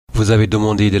Vous avez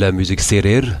demandé de la musique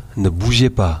Seereer, ne bougez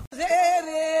pas.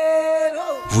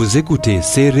 Vous écoutez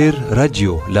Seereer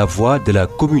Radio, la voix de la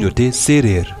communauté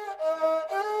Seereer.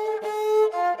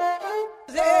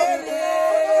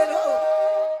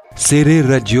 Seereer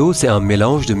Radio, c'est un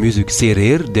mélange de musique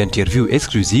Seereer, d'interviews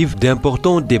exclusives,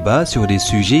 d'importants débats sur des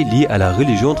sujets liés à la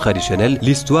religion traditionnelle,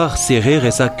 l'histoire Seereer et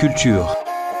sa culture.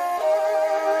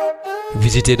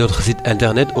 Visitez notre site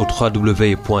internet au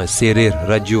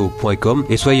www.seererradio.com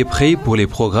et soyez prêts pour les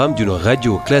programmes d'une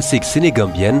radio classique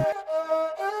sénégambienne.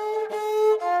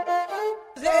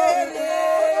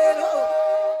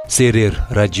 Seereer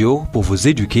Radio pour vous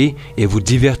éduquer et vous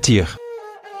divertir.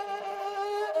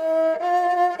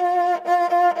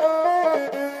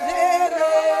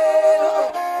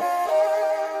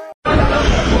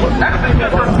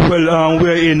 Well,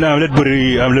 we're in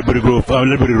Ledbury Grove,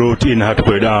 Ledbury Road in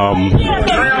Hartford.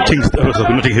 Things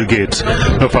Notting Hill Gate,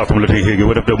 not far from Notting Hill Gate,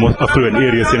 one of the most affluent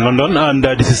areas in London. And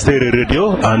this is Seereer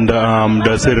Radio, and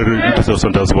the Seereer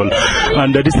Center as well.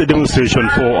 And this is a demonstration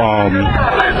for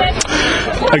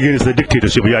against the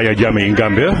dictatorship of Yahya Jammeh in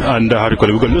Gambia, and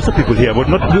we've got lots of people here, but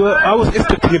not. I was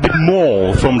expecting a bit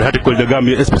more from the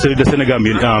Gambia, especially the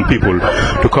Senegambian people,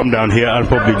 to come down here and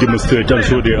probably demonstrate and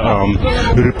show their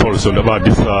repulsion about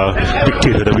this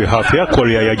dictator that we have here, called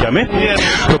Yahya Jammeh.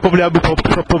 So probably I'll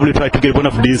probably try to get one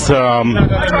of these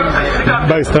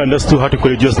bystanders to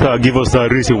just give us the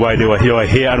reason why they were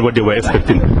here and what they were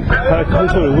expecting.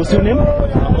 Sorry, what's your name?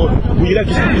 Would you like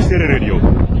to speak to Seereer Radio?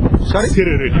 Sorry?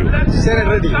 Seereer Radio. Seereer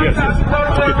Radio? Yes.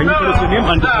 Okay, can you tell us your name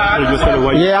and just tell us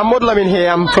why? Yeah, I'm Modlamin here.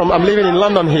 I'm living in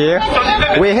London here.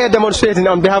 We're here demonstrating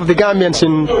on behalf of the Gambians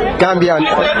in Gambia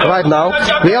right now.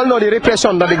 We all know the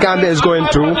repression that the Gambia is going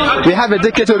through. We have a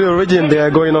dictatorial regime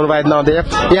there going on right now there.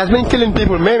 He has been killing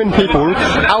people, maiming people.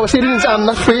 Our citizens are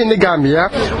not free in the Gambia.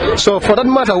 So for that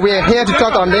matter, we are here to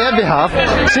talk on their behalf.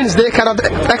 Since they cannot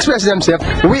express themselves,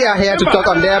 we are here to talk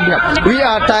on their behalf. We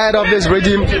are tired of this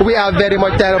regime. We are very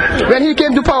much tired of. When he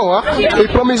came to power, he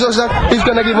promised us that he's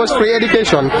going to give us free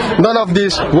education. None of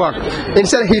this worked.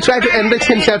 Instead, he tried to enrich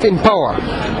himself in power.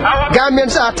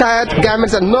 Gambians are tired.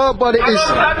 Gambians are nobody is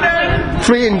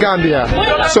free in Gambia.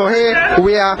 So here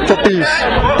we are for peace.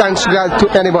 Thanks to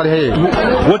anybody here.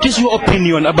 What is your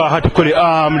opinion about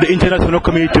the international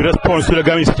community response to the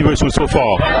Gambian situation so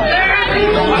far?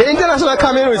 The international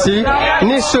community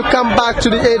needs to come back to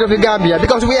the aid of the Gambia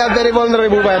because we are very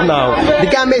vulnerable right now. The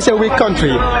Gambia is a weak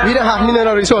country. We don't have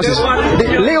mineral resources.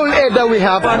 The little aid that we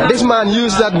have, this man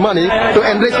used that money to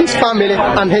enrich his family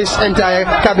and his entire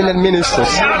cabinet ministers.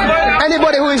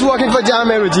 Anybody who is working for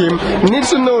Jammeh regime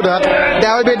needs to know that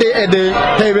there will be a day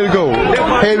he will go.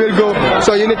 He will go.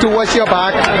 So you need to watch your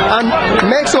back and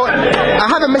make sure. I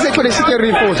have a message for the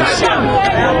security forces.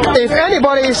 If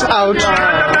anybody is out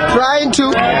trying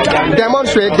to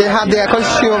demonstrate, they have their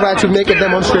constitutional right to make a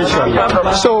demonstration.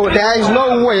 So there is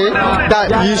no way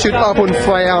that you should open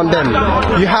fire on them.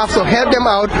 You have to help them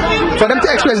out for them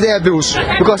to express their views,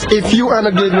 because if you are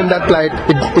not giving that light,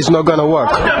 it is not going to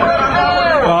work.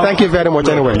 Thank you very much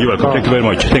anyway. You're welcome. Thank you very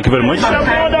much. Thank you very much.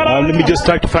 Let me just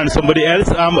try to find somebody else.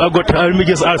 Let me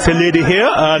just ask a lady here.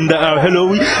 And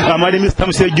hello, my name is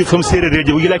Seereer from Seereer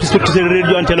Radio. Would you like to speak to Seereer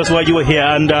Radio and tell us why you were here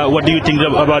and what do you think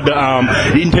about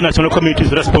the international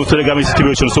community's response to the Gambian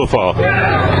situation so far?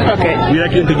 Okay. Would you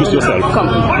like to introduce yourself? Come.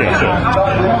 Yeah, sure.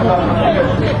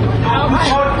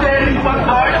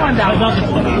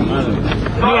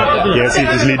 Yes, it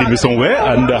is leading me somewhere,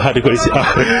 and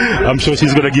I'm sure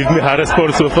she's going to give me her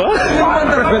response so far.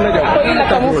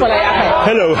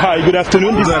 Hello, hi, good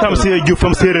afternoon. This is Seereer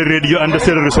from Seereer Radio and the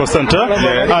Seereer Resource Center,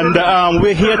 and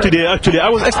we're here today. Actually, I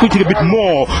was expecting a bit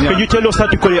more. Can you tell us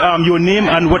your name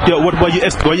and what were you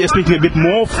expecting a bit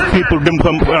more people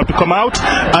to come out,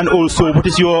 and also what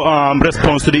is your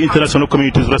response to the international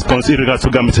community's response in regards to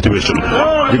the Gambian situation?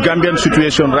 The Gambian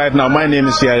situation right now. My name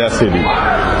is Yahya Jammeh.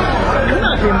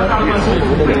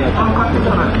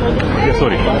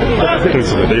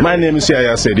 My name is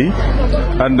Yahya Jammeh,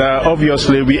 and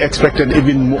obviously we expected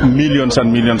even millions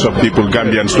and millions of people,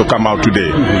 Gambians, to come out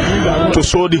today to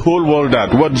show the whole world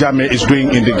that what Jammeh is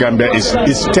doing in the Gambia is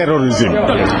terrorism,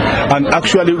 and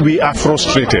actually we are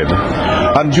frustrated.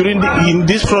 And in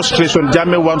this frustration,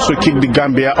 Jammeh wants to kick the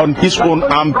Gambia on his own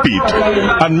armpit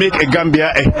and make a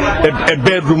Gambia a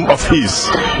bedroom of his,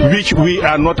 which we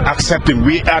are not accepting.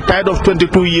 We are tired of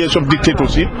 22 years of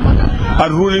dictatorship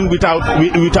and ruling without.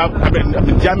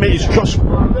 Jammeh is just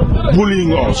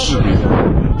bullying us.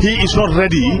 He is not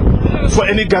ready for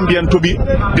any Gambian to be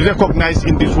recognized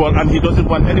in this world, and he doesn't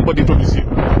want anybody to visit.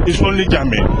 It's only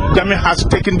Jammeh. Jammeh has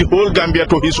taken the whole Gambia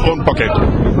to his own pocket.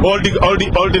 All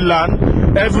the land.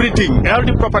 Everything, all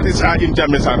the properties are in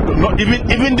Jammeh's hand. Not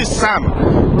even the sand,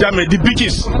 Jammeh, the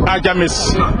beaches are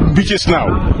Jammeh's beaches now.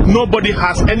 Nobody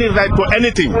has any right to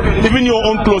anything. Even your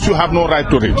own clothes, you have no right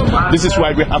to it. This is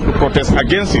why we have to protest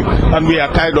against it, and we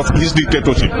are tired of his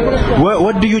dictatorship.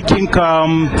 What do you think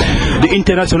the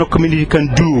international community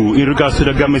can do in regards to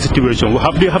the Gambian situation?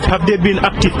 Have they been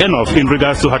active enough in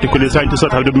regards to trying to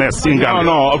sort out the mess in Gambia?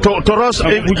 No. To us,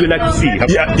 what would you like to see?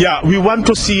 Yeah. We want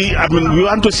to see. We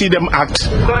want to see them act.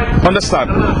 Understand?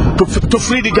 To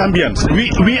free the Gambians.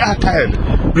 We are tired.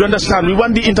 You understand? We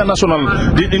want the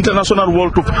international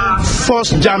world to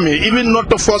force Jammeh, even not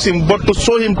to force him, but to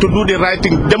show him to do the right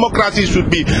thing. Democracy should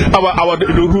be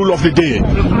the rule of the day.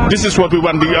 This is what we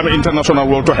want the international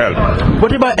world to help.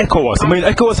 What about ECOWAS? I mean,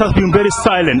 ECOWAS has been very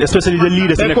silent, especially the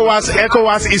leaders.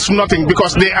 ECOWAS is nothing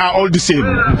because they are all the same.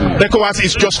 ECOWAS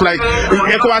is just like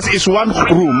ECOWAS is one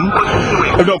room.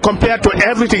 Compared to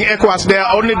everything, ECOWAS, they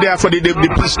are only there for the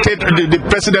state. The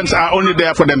presidents are only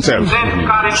there for themselves.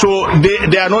 So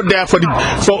they are not there for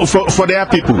their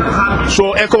people.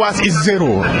 So ECOWAS is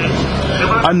zero.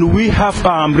 And we have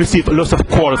received lots of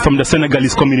calls from the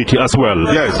Senegalese community as well.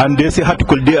 Yes. And they say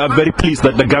they are very pleased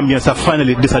that the Gambians have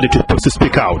finally decided to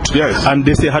speak out. Yes. And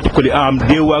they say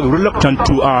they were reluctant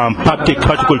to partake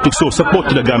to show support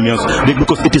to the Gambians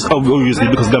because it is obviously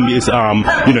because Gambia is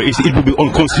it would be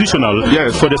unconstitutional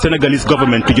for the Senegalese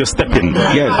government to just step in.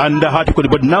 Yes. And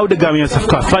but now the Gambians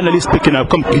have finally speaking out,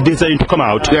 deciding to come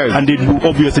out, and they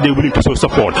obviously they're willing to show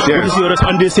support. Yes. What is your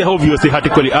response? And they say obviously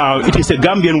it is a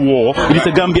Gambian war. It is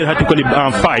a Gambian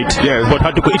fight,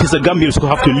 but it is the Gambians who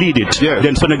have to lead it. Yes.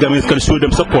 Then Senegalese can show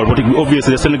them support, but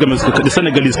obviously the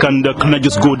Senegalese cannot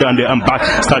just go down there and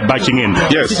start bashing in.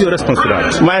 Yes. What is your response to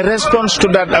that? My response to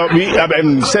that,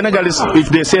 Senegalese, if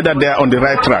they say that they are on the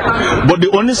right track, but the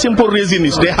only simple reason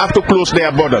is they have to close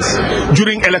their borders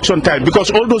during election time,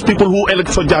 because all those people who elect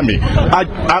for Jammeh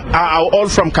are all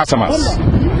from Casamas.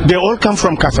 They all come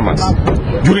from Casamas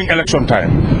during election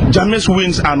time. Jammeh's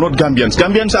wins are not Gambians.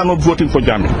 Gambians are not voting for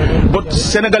Jammeh, but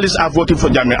Senegalese are voting for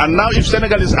Jammeh. And now if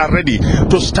Senegalese are ready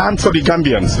to stand for the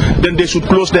Gambians, then they should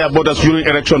close their borders during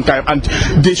election time, and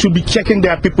they should be checking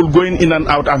their people going in and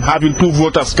out and having two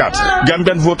voters cards,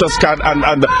 Gambian voters card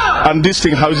and this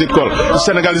thing, how is it called,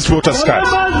 Senegalese voters card.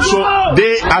 So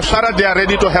as far as they are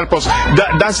ready to help us,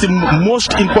 that's the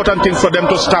most important thing for them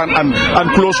to stand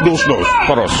and close those doors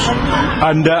for us.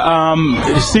 And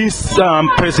since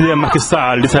President Macky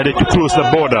Sall decided to close the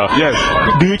border,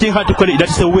 do you think that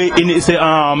is a way in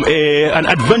an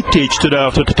advantage to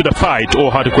the fight,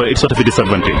 or it's sort of a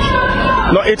disadvantage?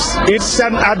 No, it's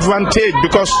an advantage,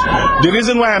 because the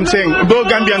reason why I'm saying though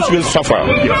Gambians will suffer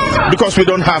because we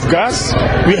don't have gas,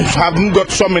 we haven't got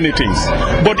so many things,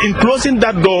 but in closing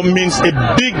that door means a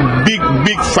big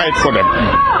fight for them.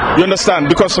 You understand?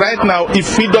 Because right now,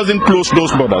 if he doesn't close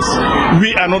those borders,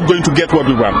 we are not going to get what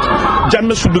we want.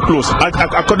 Jammeh should be closed.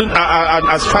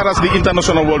 As far as the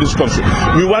international world is concerned,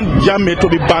 we want Jammeh to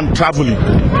be banned traveling.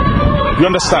 You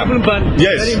understand?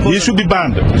 Yes, he should be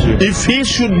banned. If he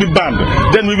should be banned,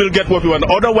 then we will get what we want.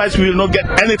 Otherwise, we will not get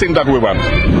anything that we want.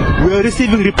 We are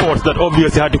receiving reports that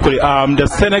obviously the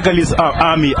Senegalese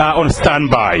army are on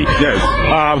standby.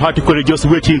 Yes. Just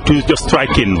waiting to just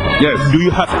strike in. Yes. Do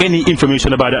you have any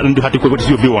information about that? And what is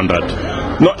your view on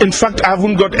that? No, in fact, I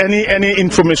haven't got any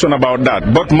information about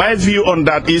that. But my view on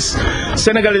that is,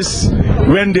 Senegalese,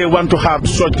 when they want to have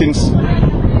such things,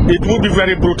 it would be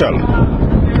very brutal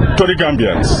to the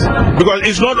Gambians, because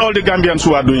it's not all the Gambians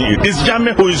who are doing it. It's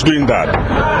Jammeh who is doing that,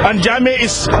 and Jammeh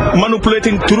is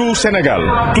manipulating through Senegal,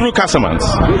 through Casamance.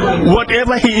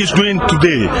 Whatever he is doing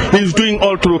today, he is doing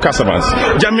all through Casamance.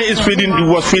 Jammeh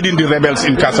was feeding the rebels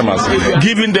in Casamance,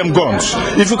 giving them guns.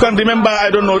 If you can remember, I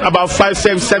don't know, about 5,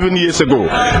 7 years ago,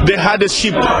 they had a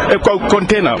ship, a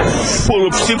container full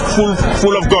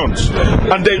of guns,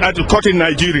 and they had caught in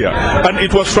Nigeria, and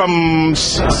it was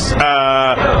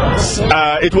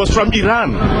from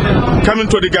Iran coming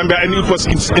to the Gambia, and it was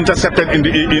intercepted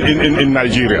in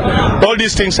Nigeria. All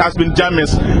these things has been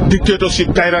Jammeh's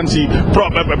dictatorship, tyranny,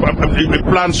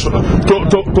 plans to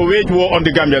wage war on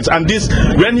the Gambians. And this,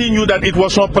 when he knew that it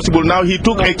was not possible, now he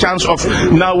took a chance of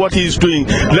now what he is doing.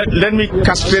 Let me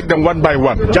castrate them one by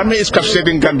one. Jammeh is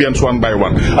castrating Gambians one by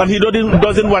one, and he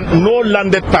doesn't want no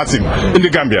landed person in the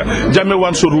Gambia. Jammeh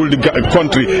wants to rule the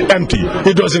country empty.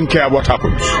 He doesn't care what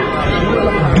happens.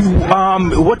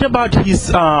 What about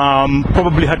his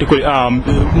probably had to call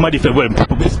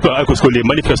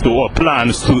manifesto or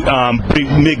plans to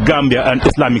make Gambia an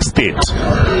Islamic state?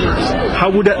 How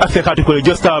would that affect Article?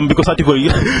 Just because Article,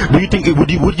 do you think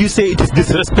would you say it is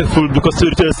disrespectful because to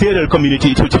the Seereer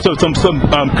community, to some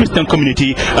Christian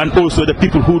community, and also the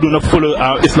people who do not follow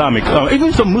Islamic,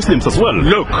 even some Muslims as well?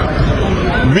 Look,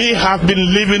 we have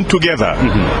been living together.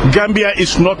 Gambia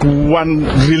is not one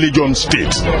religion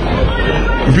state.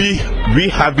 We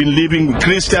have been living with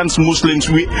Christians, Muslims.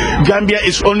 Gambia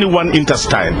is only one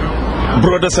intestine.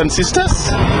 Brothers and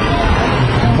sisters,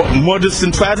 mothers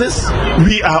and fathers,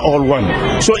 we are all one.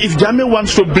 So if Jammeh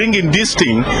wants to bring in this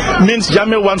thing, means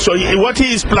Jammeh wants to, what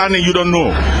he is planning, you don't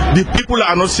know. The people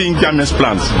are not seeing Jammeh's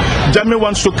plans. Jammeh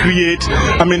wants to create,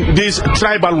 this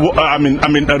tribal war, a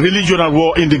religional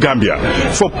war in the Gambia,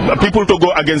 for people to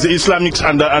go against the Islamics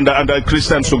and the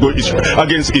Christians to go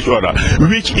against each other,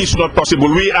 which is not possible.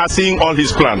 We are seeing all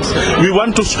his plans. We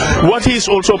want to, what he is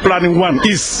also planning, one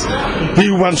is,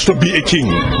 he wants to be a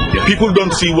king. People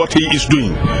don't see what he is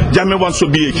doing. Jammeh wants to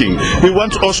be a king. He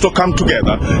wants us to come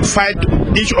together, fight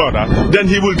each other, then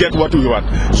he will get what we want.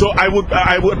 So I would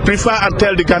prefer and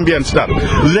tell the Gambians that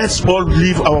let's all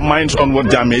leave our minds on what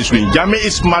Jammeh is doing. Jammeh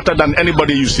is smarter than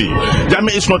anybody you see.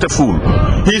 Jammeh is not a fool.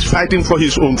 He is fighting for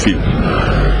his own field.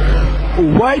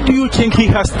 Why do you think he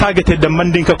has targeted the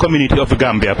Mandinka community of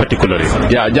Gambia particularly?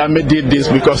 Yeah, Jammeh did this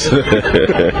because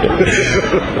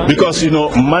because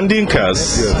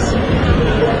Mandinkas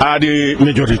are the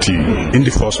majority in the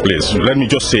first place. Let me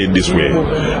just say it this way.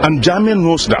 And Jammeh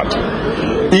knows that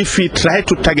if he tried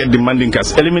to target the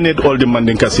Mandinkas, eliminate all the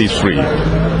Mandinkas, he's free.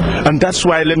 And that's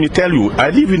why, let me tell you, I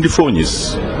live in the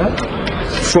Fonyis.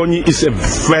 Fonyi is a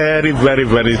very, very,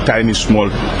 very tiny, small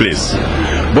place.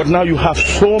 But now you have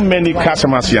so many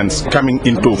Casamasians coming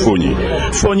into Fonyi.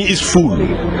 Fonyi is full.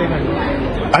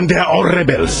 And they are all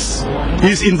rebels.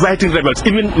 He's inviting rebels,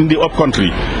 even in the upcountry,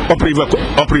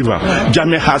 upriver.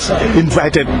 Jammeh has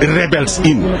invited rebels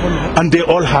in, and they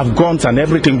all have guns and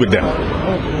everything with them.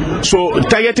 So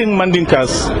targeting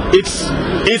Mandinkas,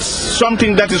 it's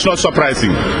something that is not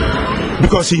surprising,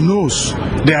 because he knows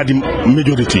they are the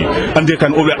majority, and they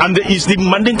can over. And it's the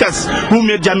Mandinkas who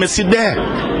made Jammeh sit there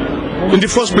in the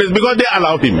first place, because they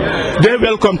allowed him, they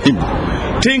welcomed him,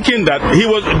 thinking that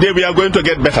they were going to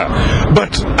get better.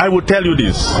 But I will tell you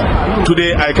this,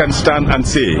 today I can stand and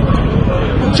say,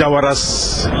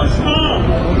 Jawara's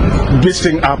this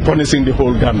thing are punishing the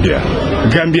whole Gambia.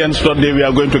 Gambians thought they were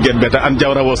going to get better, and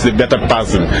Jawara was the better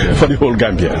person for the whole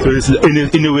Gambia. So it's,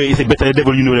 in a way, it's a better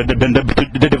devil you know than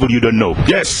the devil you don't know.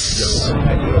 Yes.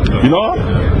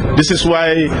 This is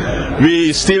why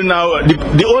we still now,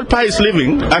 the old pa is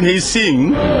living and he's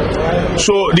seeing,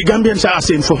 so the Gambians are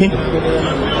asking for him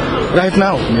right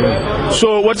now. Yeah.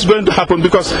 So what's going to happen?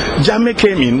 Because Jammeh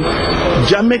came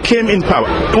in power.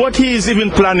 What he is even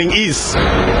planning is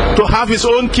to have his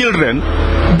own children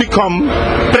become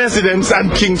presidents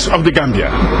and kings of the Gambia.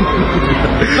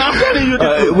 I'm telling you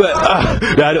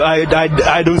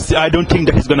I don't think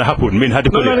that is going to happen. I mean,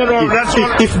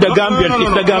 if the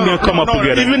Gambians come up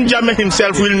together, even Jammeh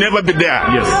himself will never be there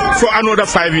for another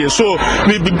 5 years. So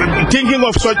thinking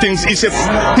of such things he's a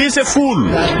fool.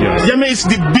 Yes. Jammeh is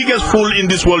the biggest fool in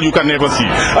this world you can ever see,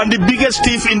 and the biggest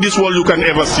thief in this world you can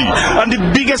ever see, and the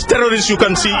biggest terrorist you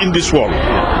can see in this world.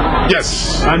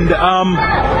 Yes. And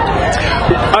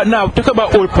now talk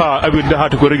about old power with the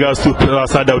article regards to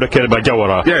Sadauda Kelba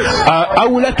Jawara. Yes. I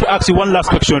would like to ask you one last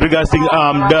question regarding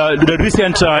the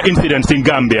recent incidents in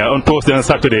Gambia on Thursday and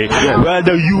Saturday, where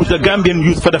the Gambian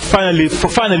youth for the finalists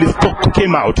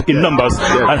came out in numbers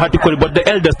and had to call it, but the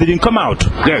elders didn't come out.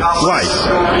 Yes. Why?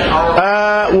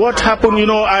 What happened?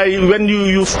 When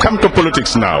you've come to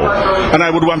politics now, and I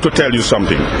would want to tell you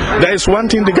something. There is one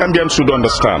thing the Gambians should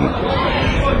understand.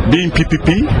 Being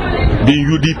PPP, being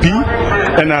UDP,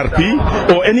 NRP,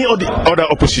 or any other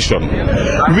opposition,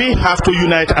 we have to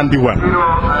unite and be one.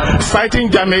 Fighting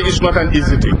Jammeh is not an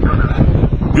easy thing.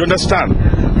 You understand?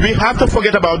 We have to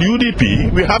forget about UDP,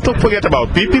 we have to forget about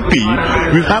PPP,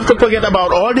 we have to forget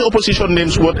about all the opposition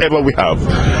names, whatever we have,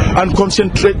 and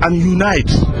concentrate and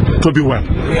unite to be one.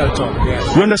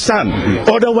 You understand?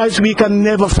 Otherwise we can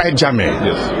never fight Jammeh.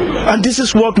 And this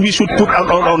is what we should put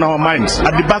on our minds,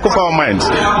 at the back of our minds,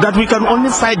 that we can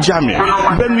only fight Jammeh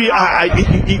when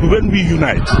we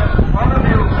unite.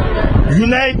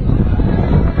 Unite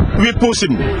we push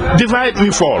him. Divide,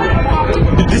 we fall.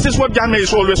 This is what Jammeh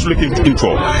is always looking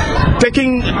for.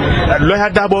 Taking Lawyer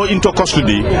Dabo into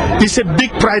custody is a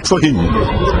big pride for him.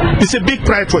 It's a big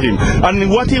pride for him.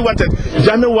 And what he wanted,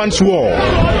 Jammeh wants war.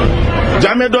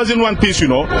 Jammeh doesn't want peace, you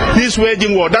know. He's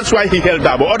waging war. That's why he held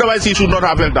Dabo. Otherwise, he should not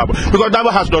have held Dabo. Because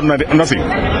Dabo has done nothing.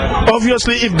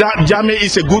 Obviously, if Jammeh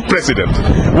is a good president,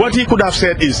 what he could have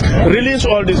said is, release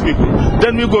all these people.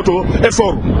 Then we go to a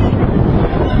forum.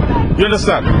 You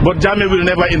understand? But Jammeh will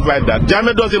never invite that.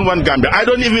 Jammeh doesn't want Gambia. I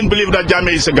don't even believe that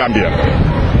Jammeh is a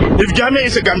Gambian. If Jammeh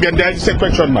is a Gambian, there is a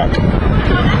question mark.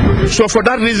 So for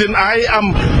that reason,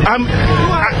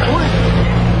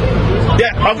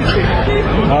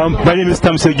 my name is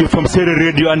Tam Seju from Seereer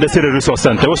Radio and the Seereer Resource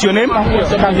Center. What's your name?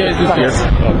 Yes.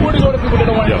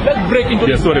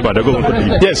 Yes, sorry about that. Go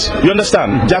on. Yes, you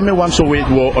understand? Jammeh wants to wage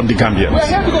war on the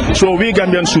Gambians. So we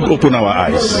Gambians should open our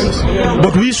eyes.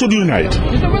 But we should unite.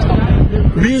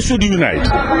 We should unite.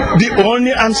 The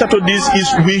only answer to this is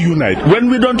we unite. When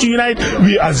we don't unite,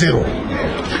 we are zero.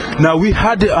 Now we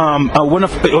had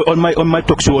on my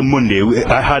talk show on Monday.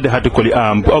 I had to call it.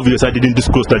 Obviously, I didn't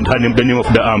disclose the name of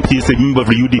the. She's a member of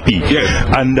the UDP. Yes.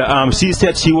 And she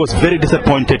said she was very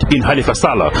disappointed in Halifa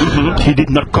Sallah. He did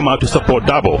not come out to support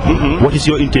Dabo. What is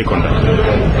your intake on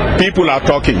that? People are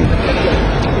talking.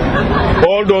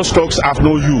 All those talks have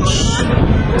no use.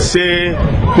 Say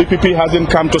PPP hasn't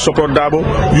come to support Dabo,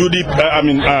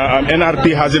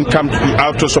 NRP hasn't come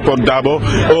out to support Dabo,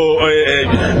 or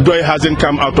Doi hasn't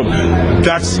come out of.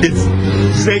 That's it.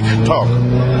 Fake talk.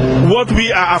 What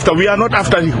we are after, we are not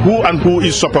after who and who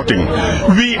is supporting.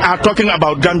 We are talking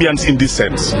about Gambians in this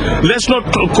sense. Let's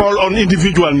not call on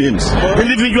individual names.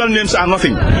 Individual names are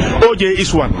nothing. OJ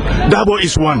is one, Dabo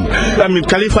is one,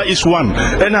 Khalifa is one,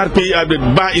 NRP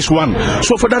Ba is one.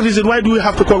 So for that reason, why do we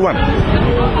have to call one?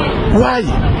 Why?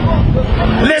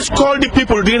 Let's call the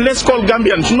people, let's call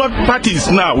Gambians, not parties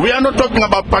now. We are not talking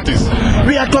about parties.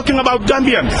 We are talking about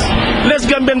Gambians. Let's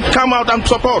Gambians come out and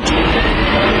support.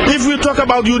 If we talk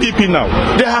about UDP now,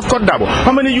 they have cut Dabo.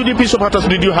 How many UDP supporters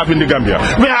did you have in the Gambia?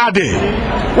 Where are they?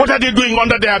 What are they doing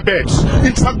under their beds?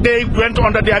 In fact, they went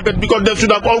under their bed because they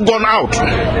should have all gone out.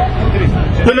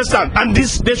 You understand? And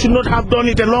this, they should not have done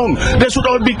it alone. They should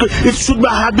all be, it should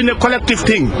have been a collective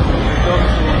thing.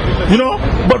 You know,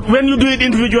 but when you do it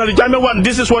individually, Jammeh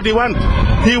this is what he wants.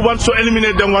 He wants to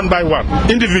eliminate them one by one,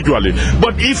 individually.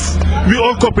 But if we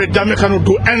all cooperate, Jammeh cannot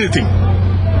do anything.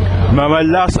 Now my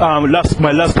last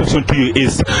question to you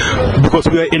is, because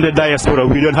we are in the diaspora,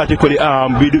 we don't have to call it,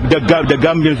 the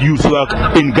Gambians youth who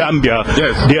are in Gambia,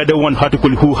 yes, they are the one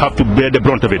who have to bear the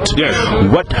brunt of it. Yes.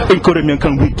 What encouragement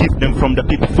can we give them from the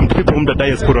people from the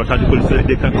diaspora, so that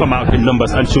they can come out in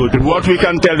numbers and show them? What we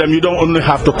can tell them, you don't only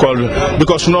have to call,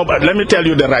 because let me tell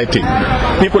you the right thing.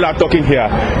 People are talking here.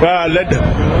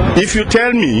 If you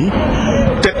tell me,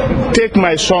 take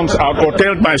my sons out or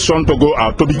tell my son to go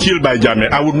out to be killed by Jammeh,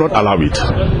 I would not allow it.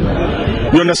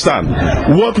 You understand?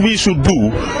 What we should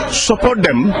do, support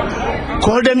them,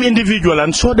 call them individual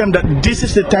and show them that this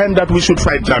is the time that we should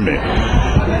fight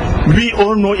Jammeh. We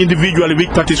all know individually which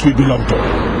parties we belong to.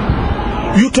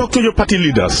 You talk to your party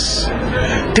leaders,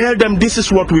 tell them this is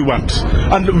what we want,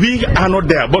 and we are not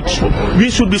there, but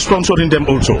we should be sponsoring them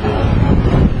also.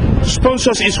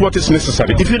 Sponsors is what is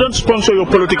necessary. If you don't sponsor your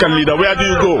political leader, where do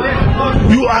you go?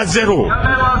 You are zero.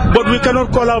 But we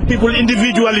cannot call out people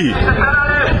individually.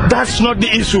 That's not the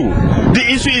issue. The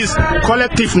issue is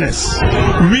collectiveness.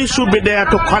 We should be there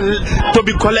to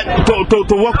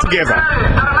work together.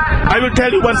 I will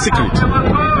tell you one secret.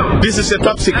 This is a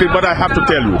top secret, but I have to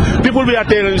tell you. People we are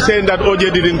saying that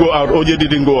OJ didn't go out, OJ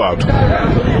didn't go out.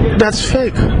 That's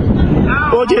fake.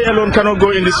 OJ alone cannot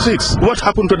go in the streets. What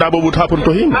happened to Dabo would happen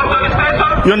to him.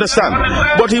 You understand?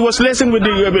 But he was listening with the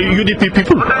UDP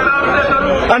people.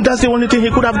 And that's the only thing he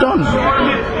could have done.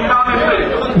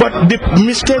 But the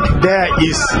mistake there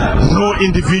is no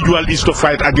individual is to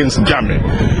fight against Jammeh.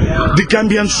 The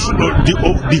Gambians,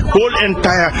 the whole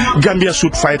entire Gambia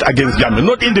should fight against Jammeh,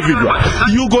 not individual.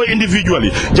 You go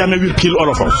individually, Jammeh will kill all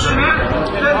of us.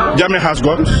 Jammeh has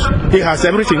guns, he has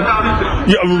everything.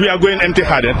 We are going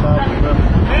empty-handed.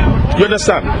 You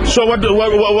understand? So what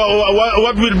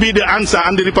will be the answer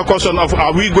and the repercussion of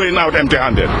are we going out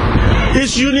empty-handed?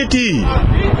 It's unity.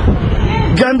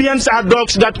 Gambians are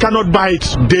dogs that cannot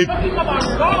bite.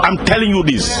 I'm telling you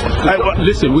this.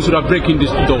 Listen, we should have breaking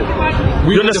this door.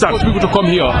 We you understand? Supposed people to come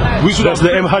here. We should That's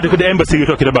the embassy you're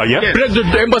talking about, yeah? Break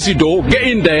the embassy door, get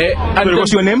in there. And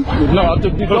what's your name? No,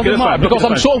 because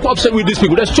I'm so upset with these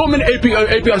people. There's so many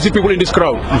APRC people in this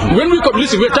crowd. When we come,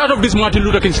 listen, we're tired of this Martin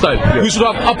Luther King style. We should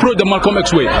have approached the Malcolm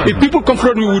X way. If people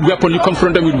confront me with weapon, you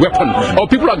confront them with weapon. Or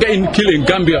people are getting killed in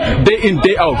Gambia day in,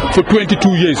 day out for 22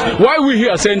 years. Why are we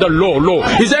here saying that law?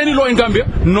 Is there any law in Gambia?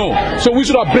 No. So we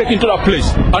should have break into that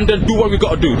place and then do what we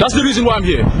got to do. That's the reason why I'm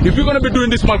here. If you're going to be doing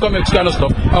this Malcolm X kind of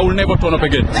stuff, I will never turn up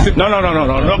again. No.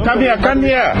 Come here.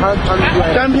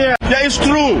 Yeah, it's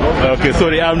true. Okay,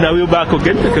 sorry. Now you're back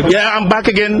again? Yeah, I'm back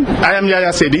again. I am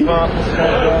Yahya Sedi.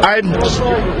 I'm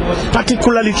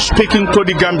particularly speaking to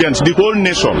the Gambians, the whole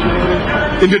nation,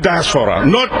 in the diaspora,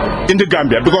 not in the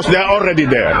Gambia, because they are already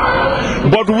there.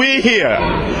 But we here,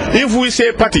 if we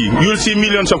say party, you'll see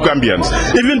millions of Gambians.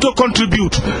 Even to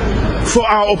contribute for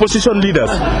our opposition leaders,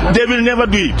 they will never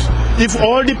do it. If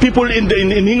all the people in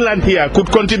England here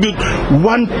could contribute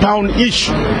 £1 each,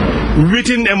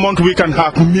 within a month we can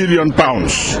have £1 million.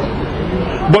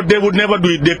 But they would never do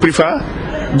it. They prefer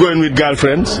going with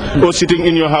girlfriends or sitting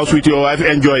in your house with your wife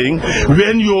enjoying,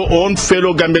 when your own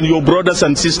fellow Gambian, your brothers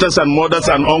and sisters and mothers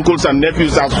and uncles and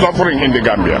nephews are suffering in the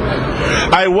Gambia.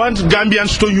 I want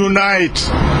Gambians to unite.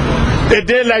 A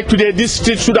day like today, this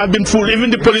street should have been full.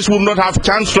 Even the police would not have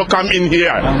chance to come in here.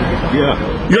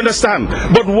 Yeah. You understand?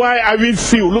 But why are we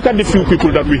few? Look at the few people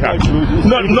that we have.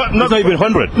 Not even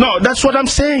 100. No, that's what I'm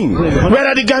saying. Where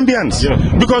are the Gambians?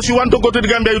 Yeah. Because you want to go to the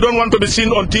Gambia, you don't want to be seen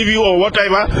on TV or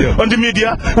whatever, on the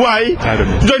media. Why? I don't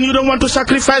know. Then you don't want to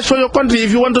sacrifice for your country.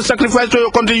 If you want to sacrifice for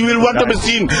your country, you will want to be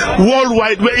seen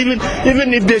worldwide.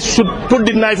 Even if they should put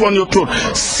the knife on your throat,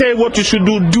 say what you should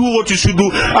do what you should do,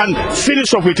 and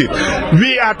finish off with it.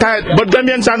 We are tired, but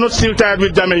Gambians are not still tired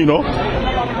with Jammeh, you know.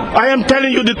 I am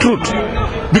telling you the truth.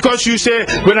 Because you say,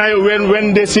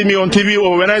 when they see me on TV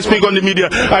or when I speak on the media,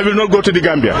 I will not go to the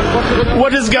Gambia.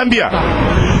 What is Gambia?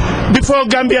 Before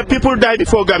Gambia, people die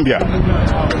before Gambia.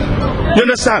 You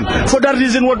understand? For that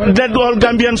reason, let all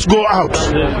Gambians go out.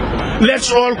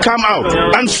 Let's all come out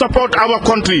and support our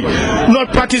country.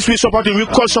 Not parties we supporting, we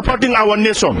call supporting our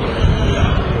nation.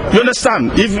 You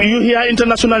understand? If you hear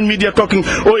international media talking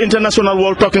or international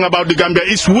world talking about the Gambia,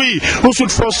 it's we who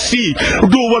should foresee,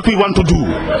 do what we want to do.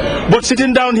 But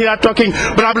sitting down here talking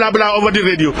blah blah blah over the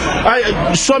radio,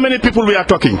 so many people we are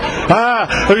talking.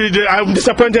 I'm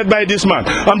disappointed by this man.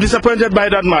 I'm disappointed by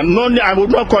that man. No, I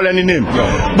would not call any name.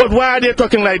 But why are they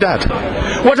talking like that?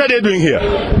 What are they doing here?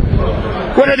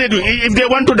 What are they doing? If they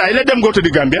want to die, let them go to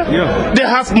the Gambia. Yeah. They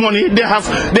have money.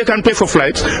 They can pay for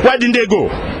flights. Why didn't they go?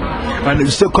 And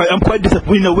so I'm quite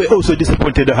disappointed, in a way, also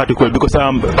disappointed at article, because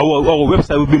our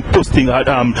website, we've been posting at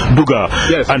Duga,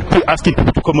 yes, and asking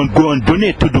people to come and go and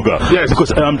donate to Duga. Yes. Because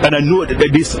and I know that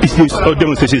this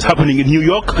demonstration is happening in New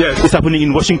York. Yes. It's happening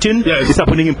in Washington. Yes. It's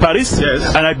happening in Paris.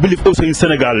 Yes. And I believe also in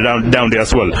Senegal down there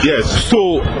as well. Yes.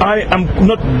 So I am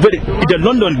not the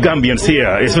London Gambians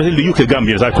here, especially the UK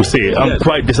Gambians, I could say, I'm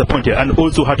quite disappointed. And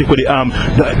also article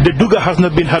the Duga has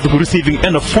not been receiving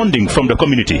enough funding from the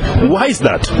community. Why is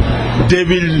that? They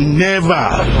will never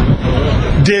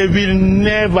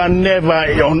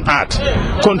on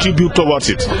earth contribute towards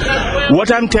it. What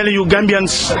I'm telling you,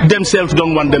 Gambians themselves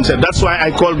don't want themselves. That's why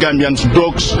I call Gambians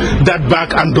dogs that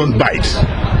bark and don't bite.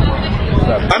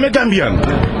 I'm a Gambian.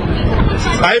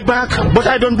 I bark, but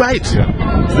I don't bite.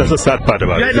 That's the sad part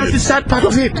about it. That's the sad part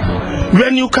of it.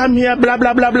 When you come here, blah,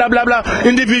 blah, blah, blah, blah, blah,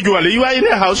 individually, you are in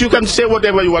a house, you can say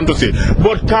whatever you want to say,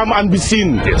 but come and be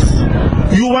seen. Yes.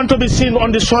 You want to be seen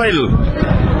on the soil.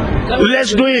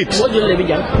 Let's do it.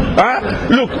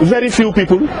 Look, very few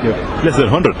people. Yeah. Less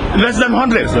than 100. Less than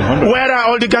 100. Less than 100. Where are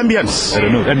all the Gambians? I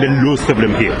don't know. And then most of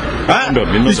them here.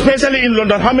 London. Especially in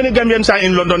London. How many Gambians are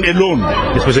in London alone?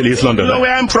 Especially East London. You know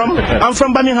where I'm from? I'm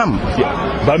from Birmingham.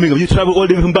 Yeah. Birmingham. You travel all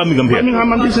the way from Birmingham here?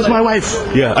 Birmingham, and this is my wife.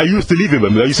 Yeah, I used to live in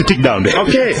Birmingham. I used to kick down there.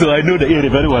 Okay. So I know the area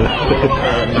very well.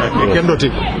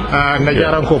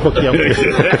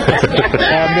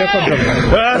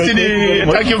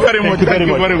 Thank you very much.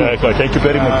 Thank you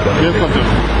very much.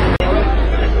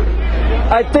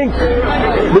 I think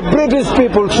the British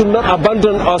people should not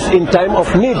abandon us in time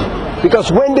of need,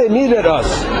 because when they needed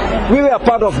us, we were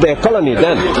part of their colony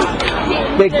then.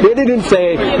 They didn't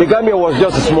say the Gambia was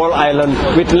just a small island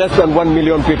with less than 1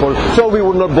 million people, so we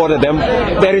would not bother them.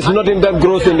 There is nothing that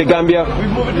grows in the Gambia.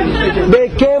 They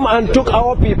came and took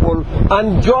our people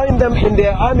and joined them in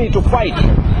their army to fight.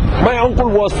 My uncle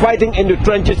was fighting in the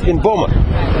trenches in Boma.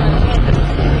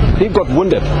 he got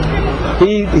wounded.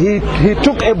 He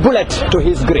took a bullet to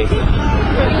his grave.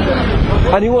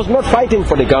 And he was not fighting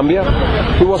for the Gambia,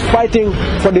 he was fighting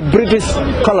for the British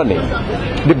colony,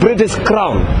 the British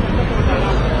crown.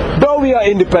 Though we are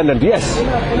independent, yes,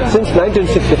 since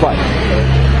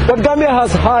 1965. But Gambia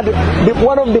has had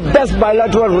one of the best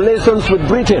bilateral relations with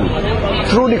Britain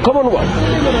through the Commonwealth.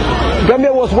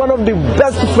 Gambia was one of the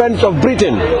best friends of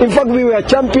Britain. In fact, we were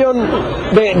champion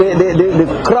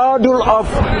the cradle of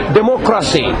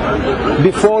democracy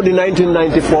before the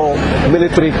 1994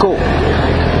 military coup.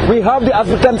 We have the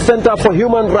African Center for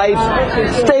Human Rights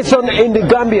stationed in the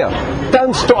Gambia,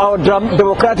 thanks to our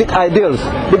democratic ideals.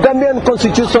 The Gambian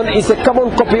constitution is a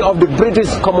carbon copy of the British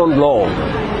common law.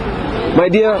 My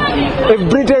dear, if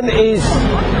Britain is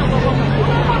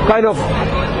kind of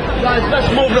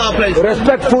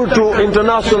respectful to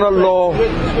international law,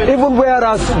 even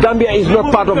whereas Gambia is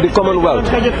not part of the Commonwealth,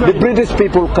 the British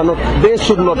people they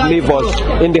should not leave us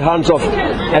in the hands of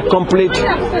a complete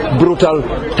brutal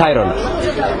tyrant.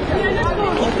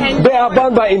 They are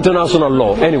bound by international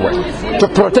law anyway to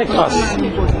protect us.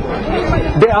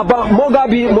 They are bound.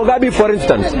 Mugabe, for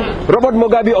instance, Robert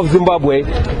Mugabe of Zimbabwe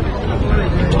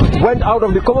went out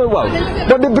of the Commonwealth,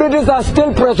 but the British are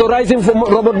still pressurizing for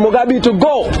Robert Mugabe to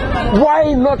go.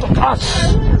 Why not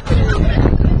us?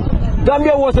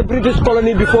 Gambia was a British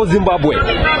colony before Zimbabwe.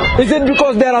 Is it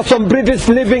because there are some British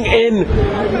living in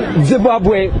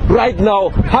Zimbabwe right now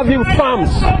having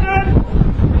farms?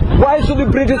 Why should the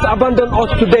British abandon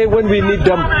us today when we need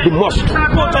them the most?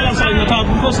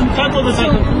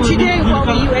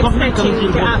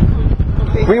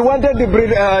 We wanted the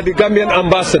Gambian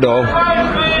ambassador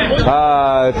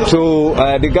to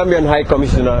the Gambian High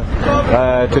Commissioner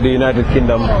to the United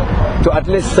Kingdom to at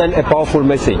least send a powerful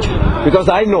message. Because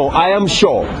I am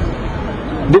sure,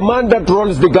 the man that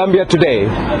runs the Gambia today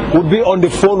would be on the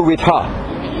phone with her.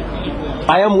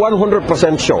 I am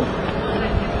 100% sure.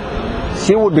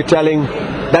 She would be telling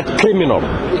that criminal,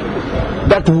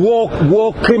 that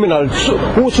war criminal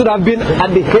who should have been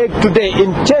at the Hague today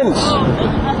in chains,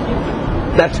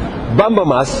 that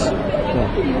Bambamas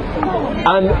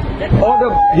and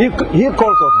other, he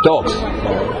calls us dogs,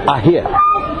 are here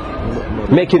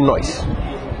making noise.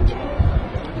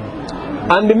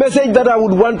 And the message that I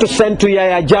would want to send to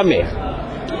Yahya Jammeh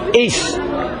is,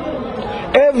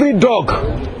 every dog,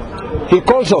 he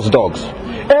calls us dogs,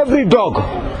 every dog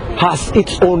has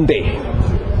its own day.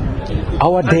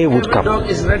 Our day would come. Dog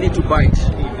is ready to bite.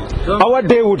 Our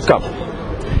day would come.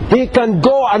 He can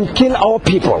go and kill our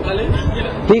people.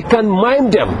 He can maim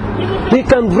them. He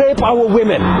can rape our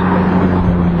women.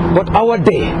 But our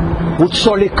day would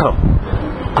surely come.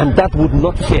 And that would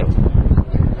not fail.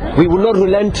 We will not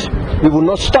relent. We will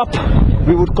not stop.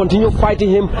 We would continue fighting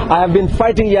him. I have been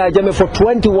fighting Yahya Jammeh for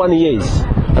 21 years.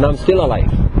 And I'm still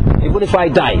alive. Even if I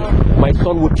die, my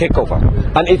son would take over.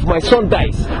 And if my son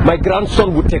dies, my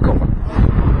grandson would take over.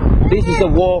 This is a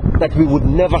war that we would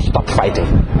never stop fighting.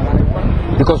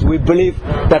 Because we believe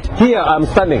that here I'm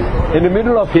standing, in the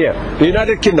middle of here, the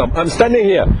United Kingdom, I'm standing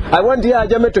here. I want Yahya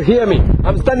Jammeh to hear me.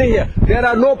 I'm standing here. There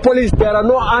are no police, there are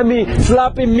no army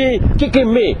slapping me,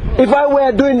 kicking me. If I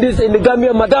were doing this in the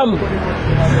Gambia, madam,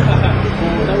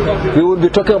 we would be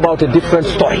talking about a different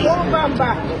story.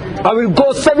 I will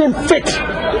go 7 feet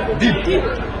deep.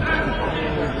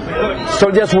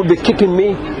 Soldiers would be kicking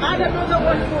me.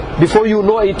 Before you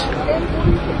know it,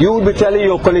 you will be telling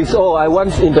your colleagues, oh, I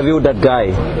once interviewed that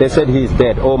guy. They said he's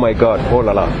dead. Oh my God, oh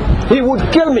la la. He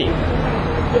would kill me.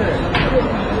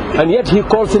 And yet he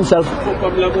calls himself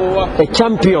a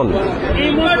champion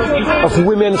of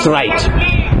women's rights.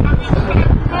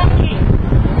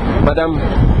 Madam,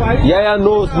 Yahya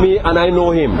knows me and I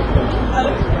know him.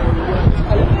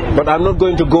 But I'm not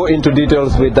going to go into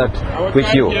details with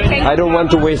with you. I don't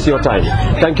want to waste your time.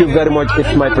 Thank you very much.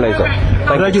 It's my pleasure.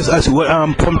 Can I just ask you,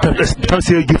 from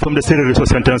the Seereer Resource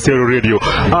Center and Seereer Radio,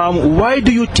 why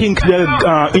do you think the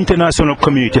international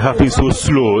community has been so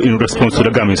slow in response to the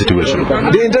Gambian situation?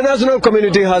 The international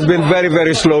community has been very,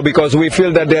 very slow because we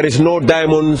feel that there is no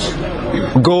diamonds,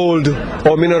 gold,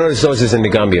 or mineral resources in the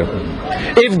Gambia.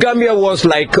 If Gambia was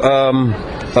like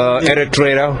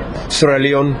Eritrea, Sierra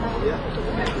Leone,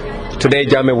 today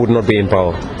Jammeh would not be in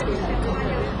power.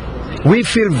 We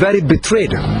feel very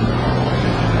betrayed,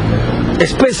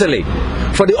 especially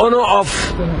for the honor of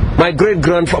my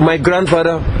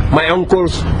grandfather, my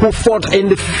uncles who fought in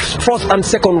the First and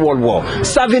Second World War,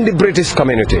 serving the British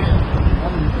community.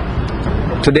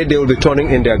 Today they will be turning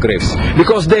in their graves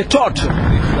because they thought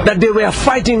that they were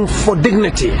fighting for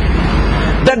dignity.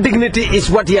 That dignity is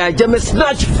what Yahya Jammeh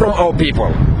snatched from our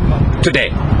people today.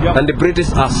 And the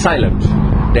British are silent.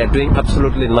 They are doing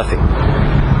absolutely nothing.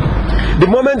 The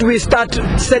moment we start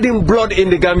shedding blood in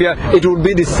the Gambia, it will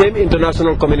be the same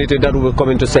international community that will come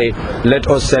in to say, let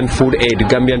us send food aid.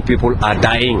 Gambian people are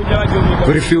dying.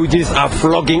 Refugees are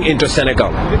flogging into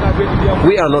Senegal.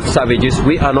 We are not savages.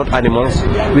 We are not animals.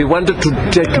 We wanted to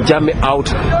take Jammeh out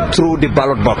through the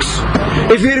ballot box.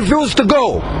 If he refuses to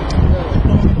go,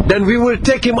 then we will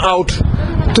take him out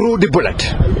through the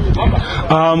bullet.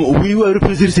 We were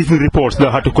receiving reports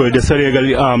that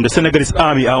the Senegalese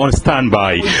army are on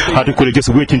standby, just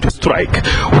waiting to strike.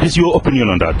 What is your opinion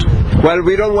on that? Well,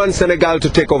 we don't want Senegal to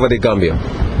take over the Gambia.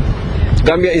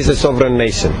 Gambia is a sovereign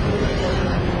nation.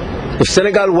 If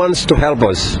Senegal wants to help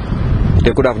us,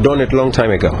 they could have done it a long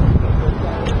time ago.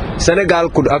 Senegal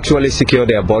could actually secure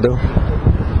their border.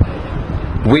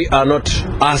 We are not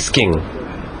asking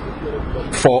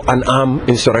for an armed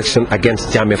insurrection against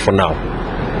Jammeh for now.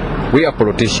 We are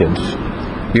politicians.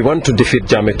 We want to defeat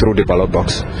Jammeh through the ballot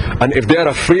box. And if there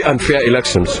are free and fair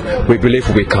elections, we believe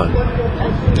we can.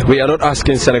 We are not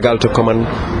asking Senegal to come and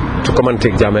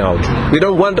take Jammeh out. We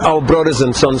don't want our brothers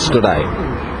and sons to die.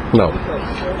 No.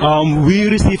 We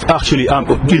receive actually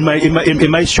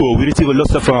in my show we receive a lot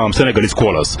of Senegalese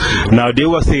callers. Now they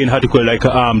were saying they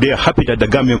are happy that the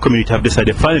Gambian community have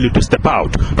decided finally to step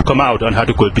out, to come out and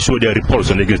to show their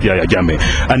repulsion against Yahya Jammeh.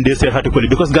 And they say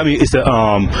because Gambia is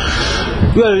a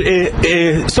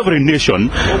sovereign nation,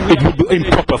 it would be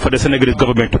improper for the Senegalese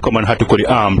government to come and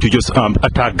to just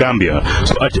attack Gambia.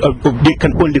 So they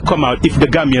can only come out if the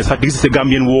Gambians this is a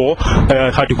Gambian war.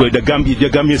 The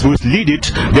Gambians will lead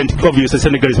it. Then obviously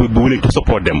Senegalese would be willing to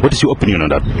support them. What is your opinion on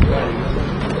that?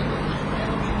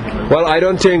 Well, I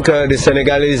don't think the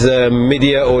Senegalese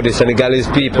media or the Senegalese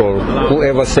people,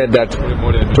 whoever said that,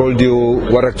 told you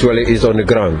what actually is on the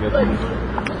ground.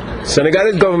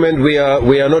 Senegalese government, we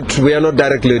are not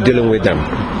directly dealing with them,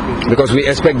 because we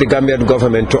expect the Gambian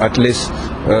government to at least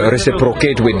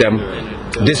reciprocate with them,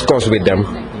 discuss with them,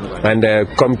 and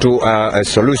come to a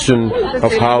solution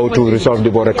of how to resolve the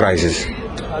border crisis.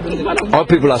 Our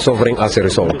people are suffering as a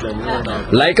result.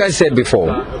 Like I said before,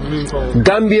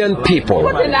 Gambian people,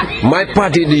 my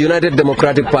party, the United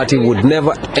Democratic Party, would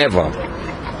never ever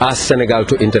ask Senegal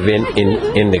to intervene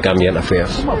in the Gambian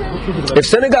affairs. If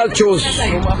Senegal chose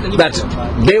that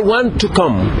they want to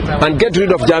come and get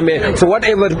rid of Jammeh for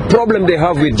whatever problem they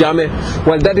have with Jammeh,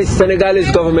 well, that is Senegalese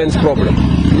government's problem,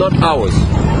 not ours.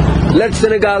 Let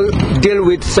Senegal deal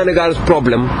with Senegal's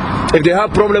problem. If they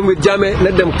have problem with Jammeh,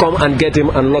 let them come and get him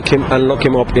and lock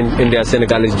him up in their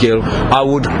Senegalese jail. I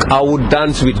would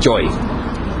dance with joy.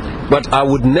 But I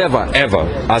would never ever,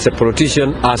 as a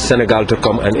politician, ask Senegal to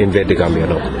come and invade the Gambia.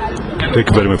 No. Thank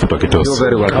you very much for talking to us. You're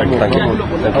very welcome. Thank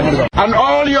you. And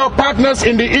all your partners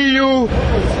in the EU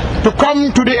to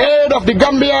come to the aid of the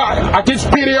Gambia at its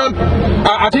period,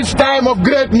 at its time of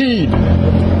great need.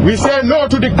 We say no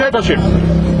to dictatorship.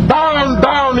 Down,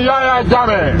 down, Yahya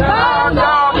Jammeh. Down,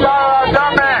 down, Yahya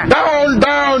Jammeh. Down,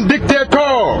 down,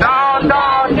 dictator. Down,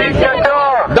 down,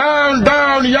 dictator. Down,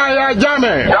 down, Yahya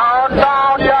Jammeh. Down,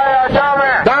 down, Yahya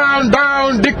Jammeh. Down,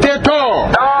 down,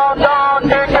 dictator. Down, down,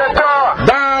 dictator.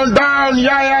 Down, down,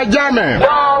 Yahya Jammeh.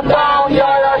 Down, down,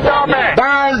 Yahya Jammeh.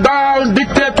 Down, down,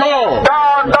 dictator.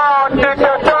 Down, down,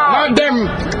 dictator. Not them,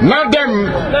 not them,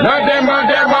 not them, not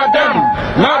them, not them,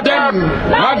 not them,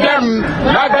 not them,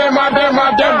 not them, not them,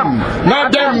 not them.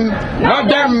 Not them, not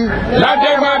them,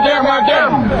 not them, not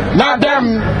them, not them, not them,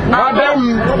 not them,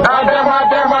 not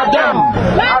them, not them,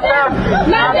 not them,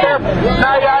 not them,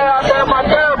 not them, not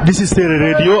them. This is Seereer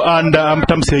Radio, and I'm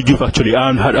Tamsir Juf actually,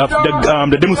 and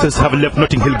the demonstrators have left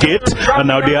Notting Hill Gate, and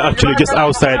now they are actually just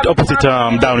outside, opposite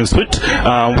Downing Street,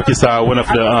 which is one of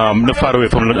the not far away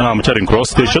from Charing Cross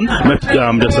Station,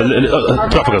 just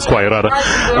Trafalgar Square rather.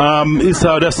 It's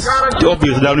that's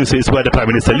obvious. Downing Street is where the Prime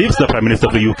Minister lives, the Prime Minister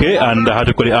of the UK, and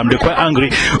they're quite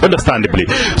angry, understandably.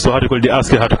 So they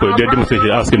ask they're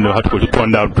demonstrating, asking to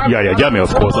turn down Yahya Jammeh,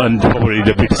 of course, and probably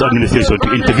the British administration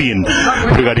to intervene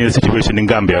regarding the situation in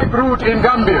Gambia. In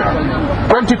Gambia,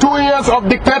 22 years of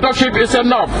dictatorship is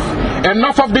enough.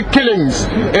 Enough of the killings.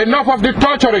 Enough of the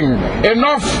torturing.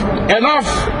 Enough.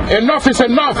 Enough. Enough is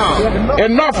enough.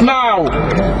 Enough now.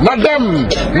 Not them.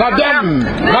 Not them.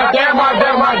 Not them. Not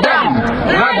them. Not them.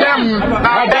 Not them.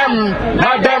 Not them.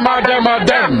 Not them. Not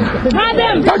them. Not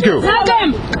them. Thank you. Thank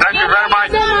you very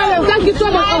much. Thank you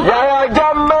so much. Yahya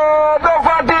Jammeh, the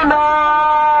Fatina.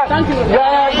 Thank you.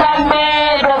 Yahya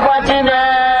Jammeh, the Fatina.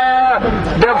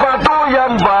 The Fatu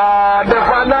Yamba, the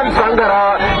Fanan Sangara.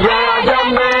 Yahya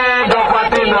Jammeh, the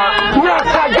Fatina. Yes,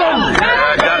 again.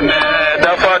 Yahya Jammeh,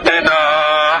 the Fatina.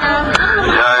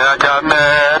 Yahya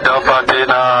Jammeh, the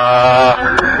Fatina.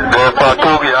 The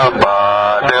Fatu Yamba,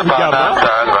 the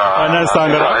Fanan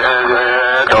Sangara.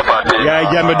 Yahya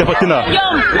Jammeh defatina.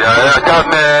 Yahya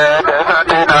Jammeh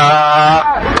defatina.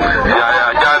 Yahya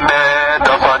Jammeh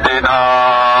defatina.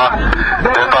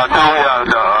 Defatu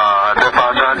yalda,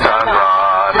 defatu chandra,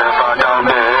 defatu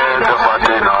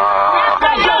defatina.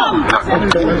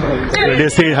 They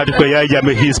say how to play Yahya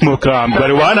Jammeh, he smokes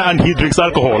marijuana and he drinks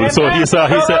alcohol. So he's a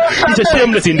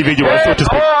shameless individual, so to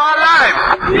speak. All alive.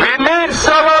 We need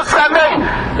solo standing.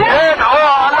 Dead or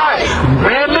alive.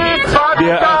 We need They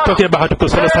are talking about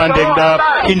Solo Sandeng, the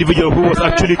individual who was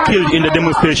actually killed in the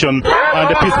demonstration and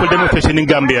the peaceful demonstration in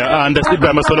Gambia, and that's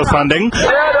Ibrahim Solo Sandeng.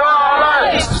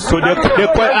 So they're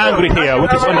quite angry here,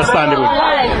 which is understandable.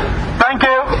 Thank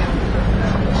you.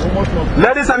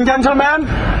 Ladies and gentlemen,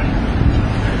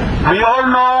 we all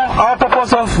know our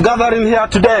purpose of gathering here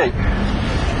today.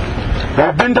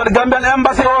 We've been to the Gambian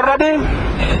embassy already.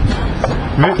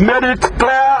 We've made it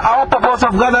clear our purpose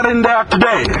of gathering there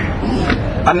today.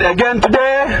 And again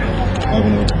today,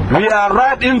 we are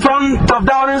right in front of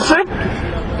Downing Street,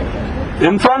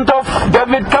 in front of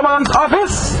David Cameron's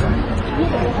office.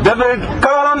 David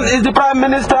Cameron is the Prime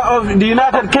Minister of the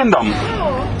United Kingdom.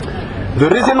 The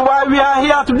reason why we are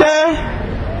here today,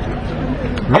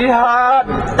 we had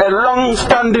a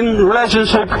long-standing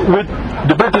relationship with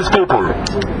the British people.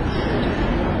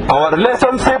 Our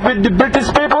relationship with the British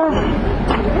people,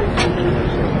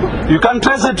 you can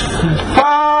trace it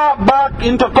far back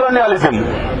into colonialism.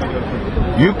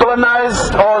 You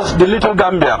colonized us, the little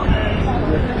Gambia.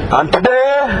 And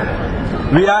today,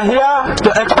 we are here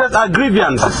to express our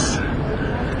grievances.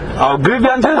 Our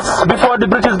grievances before the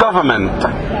British government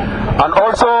and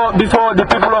also before the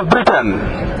people of Britain.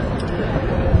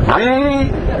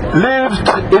 We lived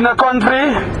in a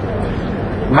country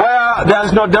where there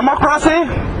is no democracy,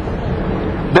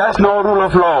 there is no rule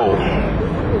of law.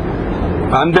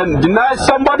 And then deny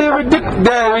somebody with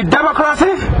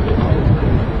democracy,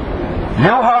 you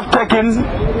have taken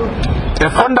a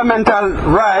fundamental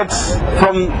rights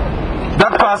from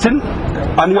that person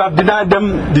and you have denied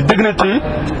them the dignity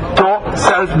to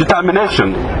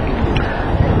self-determination.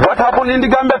 What happened in the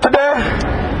Gambia today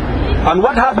and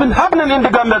what has been happening in the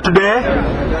Gambia today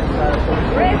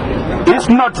is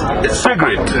not a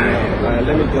secret.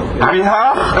 We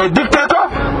have a dictator,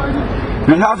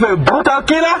 we have a brutal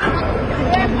killer,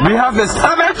 we have a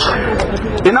savage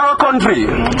in our country.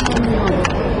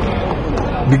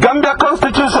 The Gambia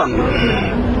Constitution,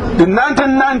 the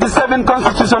 1997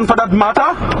 Constitution for that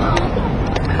matter,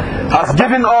 has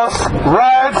given us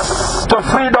rights to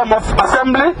freedom of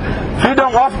assembly,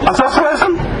 freedom of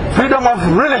association, freedom of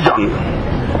religion.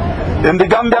 In the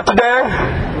Gambia today,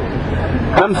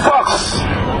 when folks,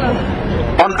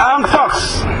 unarmed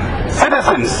folks,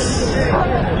 citizens,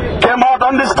 came out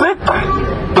on the street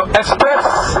to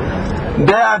express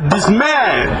their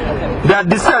dismay, their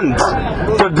dissent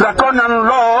to draconian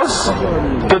laws,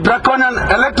 to draconian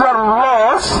electoral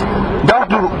laws that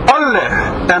will only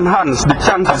enhance the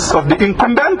chances of the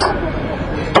incumbent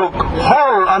to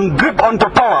hold and grip onto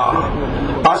power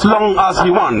as long as he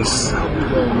wants.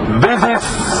 This is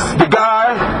the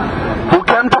guy who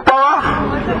came to power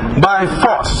by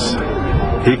force.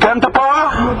 He came to power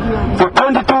for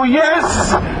 22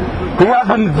 years. He has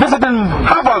been visiting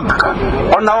havoc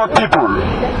on our people,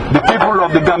 the people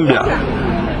of the Gambia.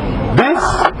 These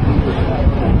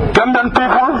Gambian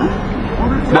people,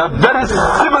 they are very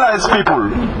civilized people,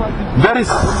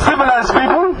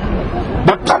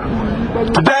 but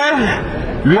today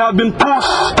we have been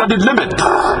pushed to the limit.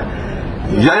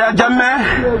 Yahya Jammeh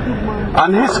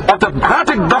and his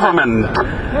autocratic government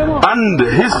and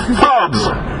his thugs,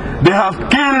 they have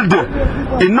killed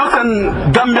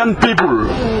innocent Gambian people.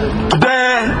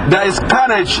 Today there is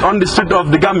carnage on the street of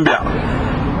the Gambia.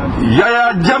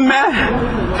 Yahya Jammeh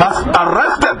has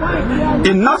arrested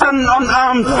innocent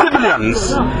unarmed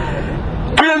civilians,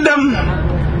 killed them,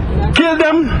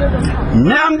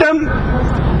 maim them,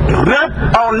 raped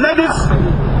our ladies,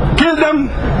 killed them,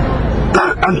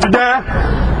 and today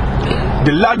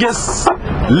the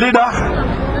leader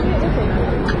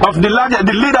of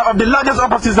the largest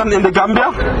opposition in the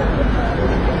Gambia,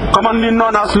 commonly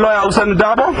known as Lawyer Hussein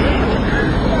Dabo,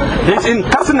 is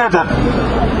incarcerated,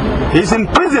 he's in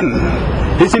prison,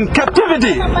 he's in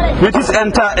captivity with his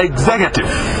entire executive.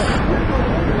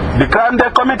 The crime they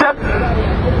committed,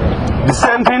 the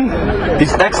same thing,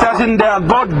 is exercising their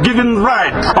God-given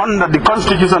right under the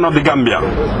Constitution of the Gambia.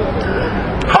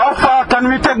 How far can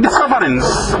we take the sovereigns?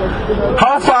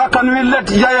 How far can we let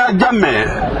Yahya Jammeh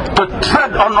to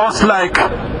tread on us like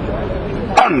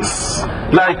ants,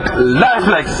 like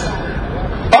lifeless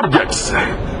objects?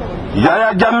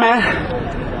 Yahya Jammeh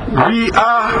we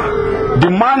are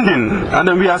demanding,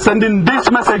 and we are sending this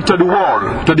message to the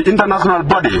world, to the international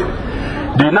body.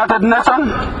 The United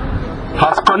Nations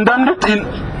has condemned it,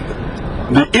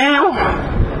 the EU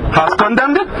has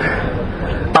condemned it,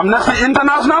 Amnesty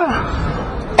International,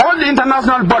 all the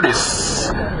international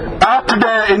bodies are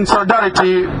today in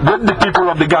solidarity with the people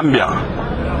of the Gambia.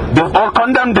 They've all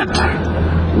condemned it.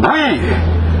 We,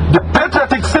 the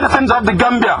patriotic citizens of the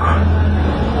Gambia,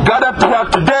 gathered here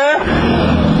today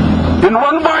in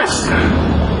one voice,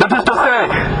 that is to say,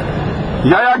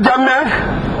 Yahya Jammeh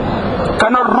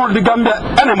cannot rule the Gambia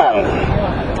anymore.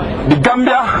 The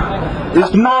Gambia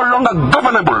is no longer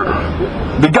governable.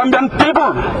 The Gambian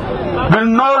people will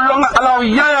no longer allow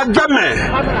Yahya Jammeh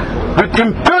with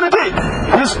impunity,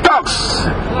 his talks,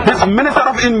 his minister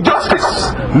of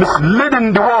injustice,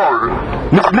 misleading the world,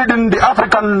 misleading the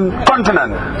African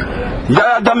continent.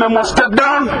 Yahya Jammeh must step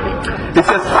down. It's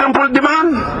a simple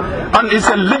demand and it's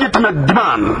a legitimate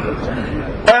demand.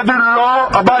 Every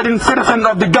law-abiding citizen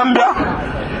of the Gambia,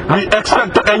 we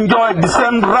expect to enjoy the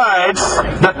same rights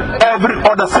that every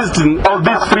other citizen of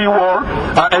this free world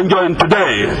are enjoying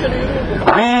today.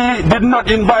 We did not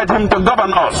invite him to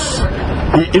govern us.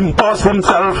 He imposed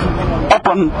himself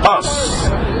upon us.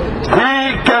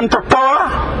 He came to power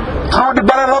through the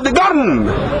barrel of the gun,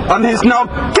 and he's now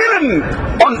killing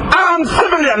unarmed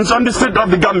civilians on the street of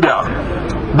the Gambia.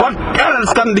 What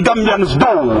else can the Gambians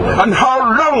do? And how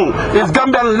long is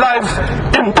Gambian life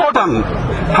important?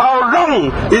 How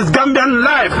long is Gambian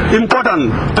life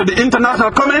important to the international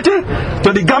community,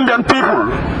 to the Gambian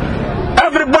people?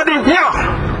 Everybody here,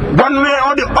 one way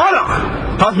or the other,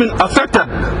 has been affected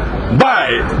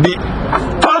by the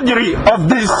forgery of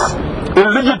this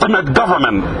illegitimate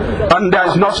government, and there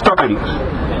is no stopping.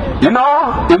 You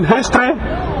know, in history,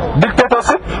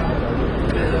 dictatorship,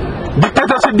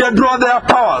 they draw their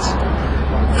powers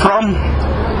from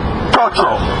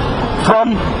torture,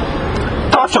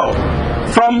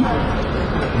 from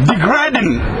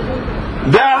degrading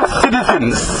their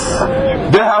citizens.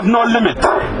 They have no limit.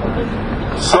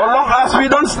 So long as we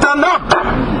don't stand up,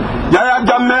 Yahya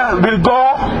Jammeh will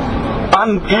go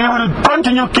and he will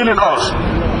continue killing us.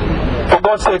 For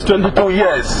God's sake, 22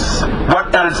 years.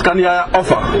 What else can Yahya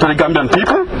offer to the Gambian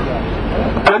people?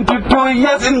 22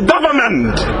 years in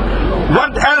government.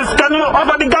 What else can you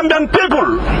offer the Gambian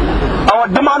people? Our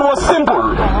demand was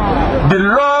simple. The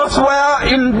laws were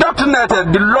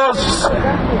indoctrinated. The laws,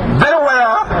 they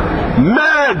were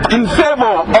made in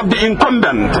favor of the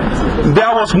incumbent.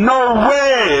 There was no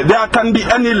way there can be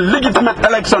any legitimate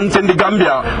elections in the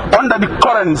Gambia under the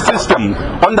current system.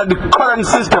 Under the current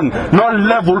system, no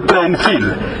level playing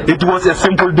field. It was a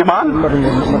simple demand.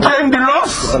 Change the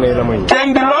laws,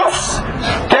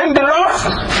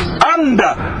 and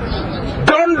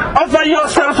don't offer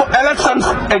yourself for elections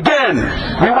again.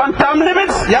 We want term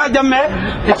limits. Yahya Jammeh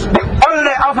is the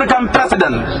only African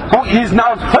president who is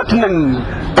now threatening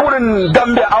pulling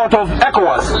Gambia out of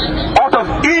ECOWAS, out of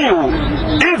EU,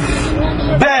 if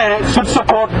they should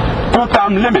support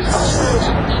two-term limits.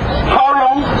 How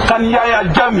long can Yahya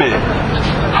Jammeh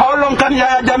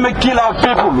kill our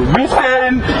people? We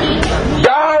saying,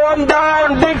 down,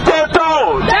 down,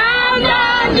 dictator! Down,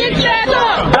 down,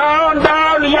 dictator! Down,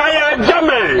 down, Yahya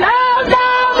Jammeh! Down,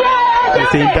 down, Yahya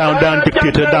Jammeh! Say down, down,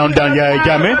 dictator, down, down, Yahya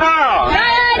Jammeh.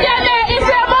 Yahya Jammeh is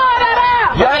a murderer!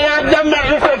 Yahya Jammeh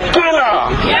is a killer!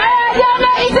 Yahya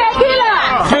Jammeh is a killer!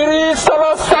 Free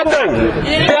Solo Sandeng,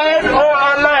 dead or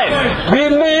alive. We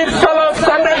need Solo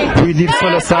Sandeng. We need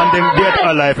Solo Sandeng dead or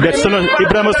alive. That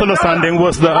Ibrahim Solo Sandeng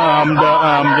was the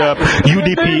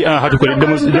UDP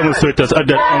demonstrators at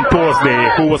that on Thursday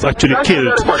who was actually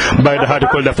killed by the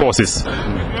the forces.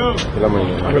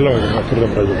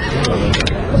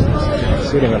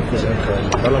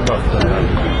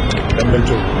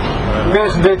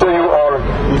 Peace be to you all.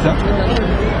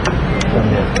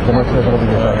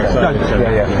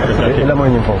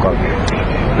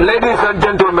 Ladies and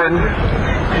gentlemen,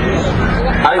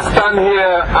 I stand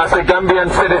here as a Gambian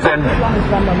citizen.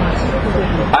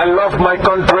 I love my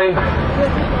country.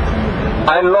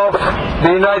 I love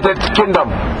the United Kingdom.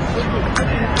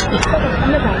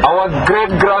 Our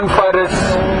great-grandfathers,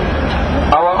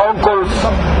 our uncles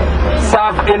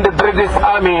served in the British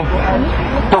Army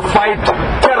to fight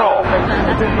terror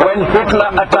when Hitler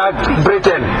attacked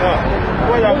Britain.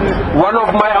 One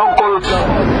of my uncles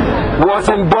was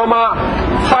in Burma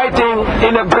fighting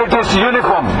in a British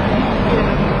uniform.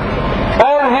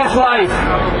 All his life,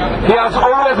 he has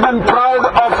always been proud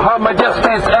of Her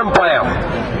Majesty's Empire.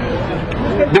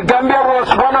 The Gambia was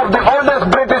one of the oldest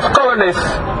British colonies.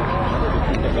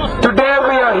 Today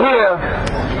we are here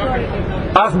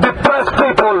as depressed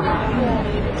people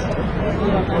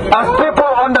as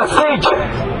people under siege,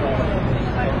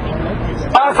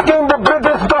 asking the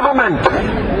British government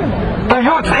to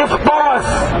use its powers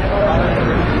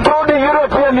through the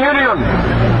European Union.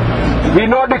 We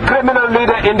know the criminal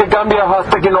leader in the Gambia has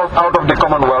taken us out of the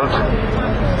Commonwealth,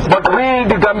 but we,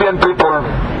 the Gambian people,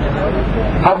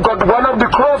 have got one of the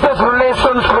closest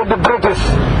relations with the British.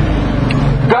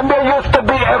 Gambia used to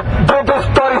be a British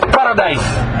tourist paradise,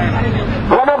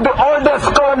 one of the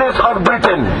oldest colonies of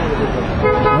Britain.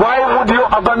 Why would you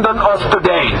abandon us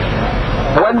today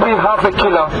when we have a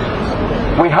killer,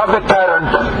 we have a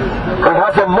tyrant, we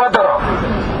have a murderer,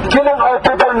 killing our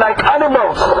people like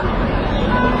animals?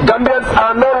 Gambians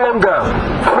are no longer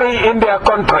free in their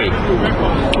country.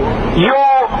 You,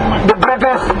 the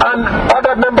British and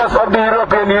other members of the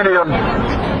European Union,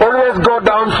 always go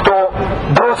down to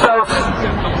Brussels,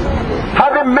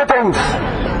 having meetings,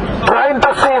 trying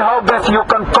to see how best you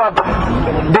can curb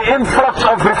the influx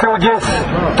of refugees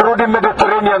through the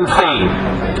Mediterranean Sea.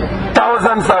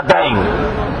 Thousands are dying.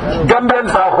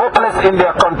 Gambians are hopeless in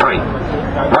their country.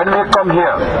 When we come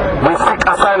here, we seek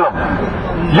asylum.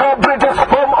 Your British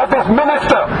Home Office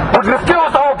Minister would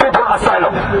refuse our people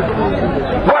asylum.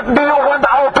 What do you want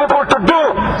our people to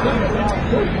do?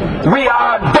 We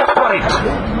are desperate.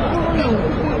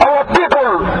 Our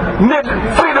people need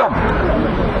freedom.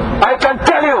 I can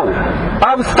tell you,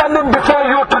 I'm standing before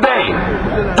you today.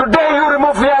 Today you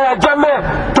remove Yahya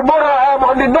Jammeh. Tomorrow I am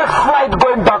on the next flight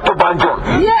going back to Banjul.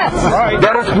 Yes.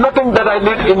 There is nothing that I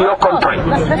need in your country.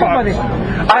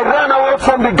 I ran away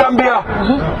from the Gambia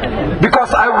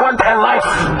because I want a life.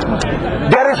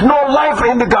 There is no life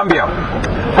in the Gambia.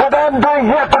 What I am doing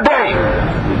here today,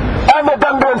 I'm a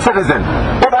Gambian citizen,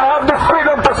 but I have the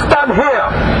freedom to stand here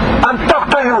and talk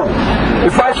to you.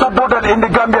 If I should do that in the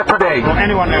Gambia today,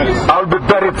 I'll be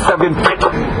buried 7 feet.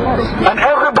 And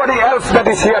everybody else that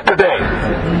is here today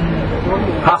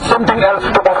has something else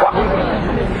to offer.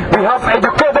 We have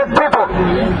educated people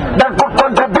that could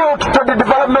contribute to the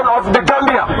development of the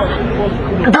Gambia.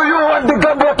 Do you want the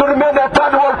Gambia to remain a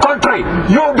third world country?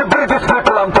 You, the British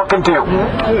people, I'm talking to you.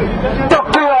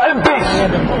 Talk to your MPs.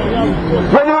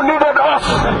 When you needed us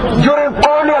during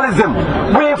colonialism,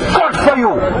 we fought for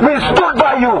you. We stood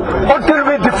by you until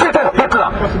we defeated Hitler.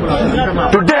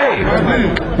 Today,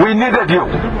 we needed you.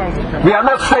 We are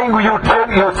not saying you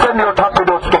send your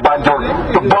torpedoes to Banjul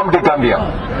to bomb the Gambia.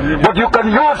 But you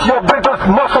can use your British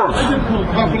muscles.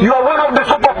 You are one of the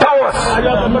superpowers.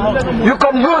 You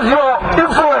can use your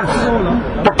influence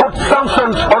to put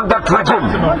sanctions on that regime,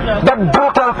 that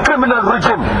brutal criminal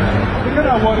regime.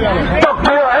 Talk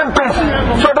to your MPs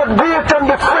so that we can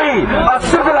be free as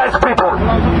civilized people.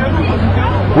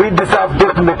 We deserve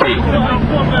dignity.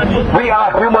 We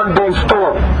are human beings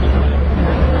too.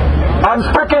 I'm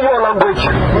speaking your language,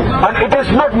 and it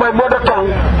is not my mother tongue.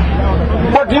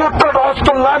 But you taught us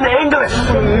to learn English.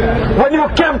 When you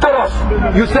came to us,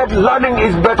 you said learning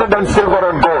is better than silver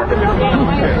and gold.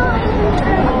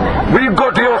 We go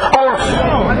to your schools.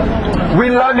 We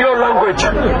learn your language.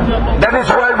 That is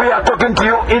why we are talking to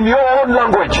you in your own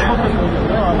language.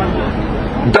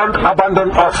 Don't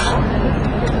abandon us.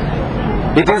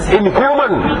 It is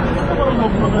inhuman.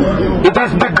 It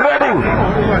is degrading.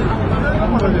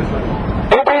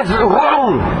 It is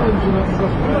wrong.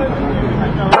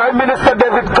 Prime Minister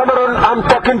David Cameron, I'm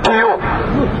talking to you.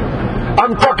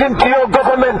 I'm talking to your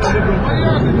government.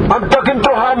 I'm talking to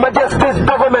Her Majesty's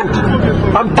government.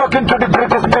 I'm talking to the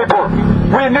British people.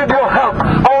 We need your help.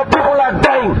 Our people are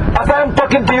dying. As I am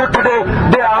talking to you today,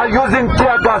 they are using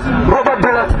tear gas, rubber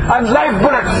bullets, and live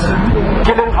bullets,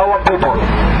 killing our people.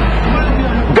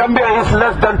 Gambia is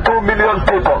less than 2 million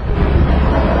people.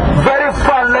 Very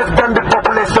far less than the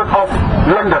population of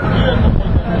London.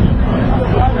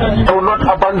 Do not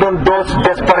abandon those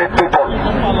desperate people.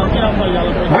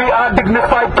 We are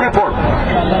dignified people.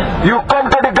 You come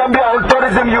to the Gambia on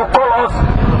tourism, you call us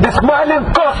the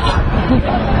Smiling Coast.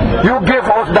 You gave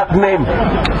us that name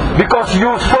because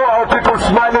you saw our people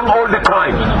smiling all the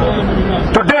time.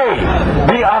 Today,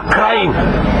 we are crying.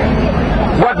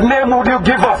 What name would you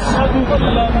give us?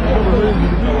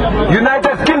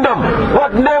 United Kingdom,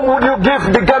 what name would you give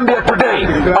the Gambia today?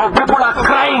 Our people are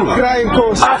crying,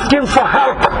 asking for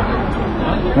help.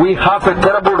 We have a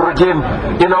terrible regime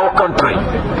in our country,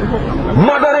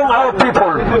 murdering our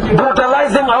people,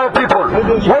 brutalizing our people.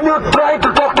 When you try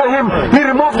to talk to him, he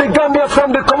removed the Gambia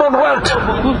from the Commonwealth.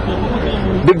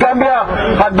 The Gambia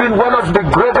had been one of the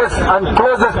greatest and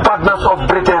closest partners of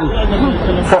Britain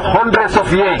for hundreds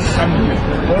of years.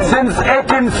 Since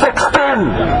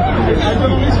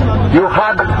 1816, you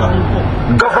had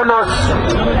governors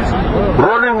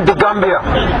ruling the Gambia.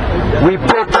 We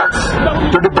pay tax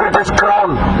to the British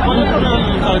Crown.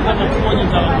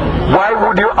 Why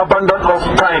would you abandon us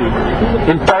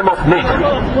in time of need?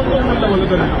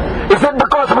 Is it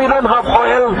because we don't have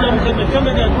oil?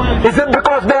 Is it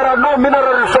because there are no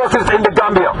mineral resources in the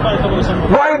Gambia?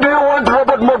 Why do you want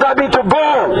Robert Mugabe to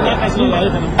go?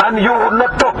 And you would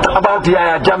not talk about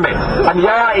Yahya Jammeh. And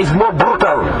Yahya is more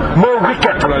brutal, more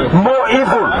wicked, more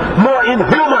evil, more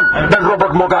inhuman than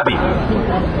Robert Mugabe.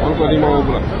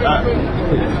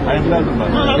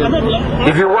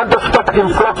 If you want to stop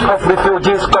influx of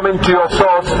refugees coming to your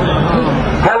shores,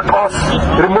 help us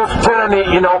remove tyranny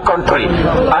in our country,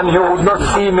 and you will not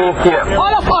see me here.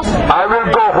 I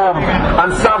will go home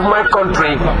and serve my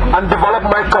country and develop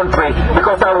my country,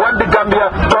 because I want the Gambia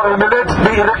to emulate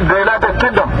the United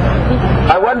Kingdom.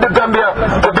 I want the Gambia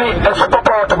to be a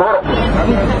superpower tomorrow.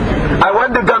 I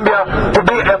want the Gambia to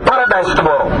be a paradise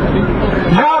tomorrow.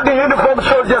 You, the uniformed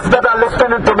soldiers that are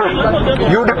listening to me,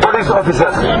 you, the police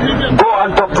officers, go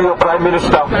and talk to your Prime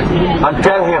Minister and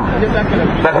tell him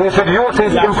that he should use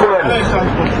his influence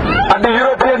and the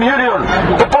European Union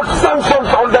to put sanctions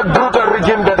on that brutal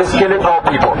regime that is killing our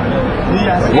people.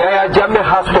 Yahya Jammeh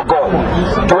has to go.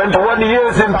 21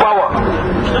 years in power.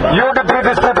 You, the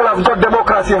British people, have got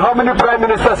democracy. How many prime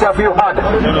ministers have you had?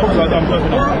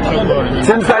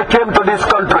 Since I came to this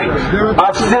country,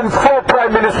 I've seen 4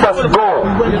 prime ministers go.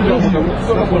 And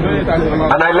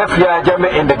I left Yahya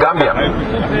Jammeh in the Gambia,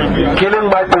 killing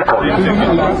my people.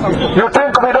 You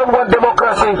think we don't want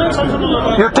democracy?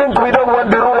 You think we don't want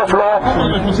the rule of law?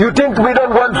 You think we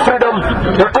don't want freedom?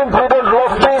 You think we don't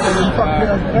love peace?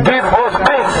 Give us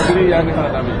peace,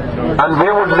 and we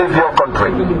would leave your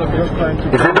country.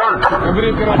 If you don't,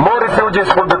 more refugees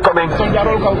will be coming.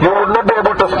 You will not be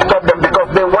able to stop them because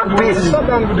they want peace.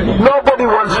 Nobody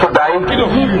wants to die.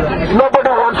 Nobody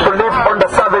wants to live under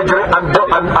savagery and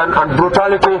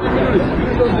brutality.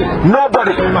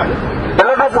 Nobody. A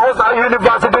lot of us are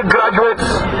university graduates,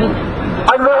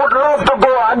 and we would love to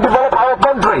go and develop our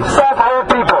country, serve our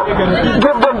people,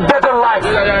 give them better life,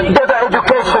 better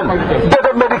education,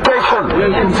 better medication.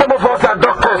 Some of us are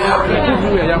doctors,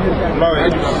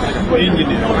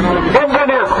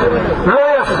 engineers,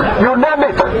 lawyers, you name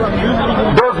it.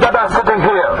 Those that are sitting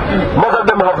here, most of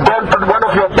them have gone to one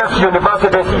of your best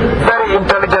universities, very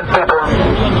intelligent people.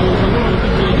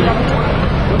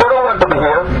 They don't want to be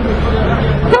here.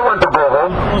 They want to go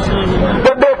home.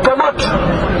 But they cannot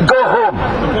go home.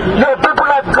 Your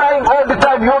people are crying all the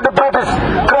time. You're the British,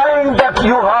 crying that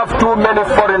you have too many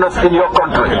foreigners in your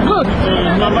country.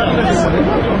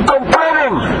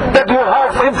 Complaining that you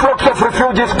have influx of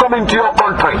refugees coming to your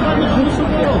country.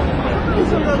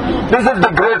 This is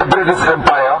the great British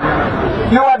Empire.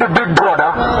 You are the big brother.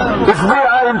 If we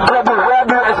are in trouble, where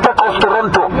do you expect us to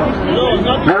run to?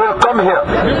 We will come here.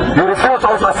 You refuse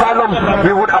us asylum,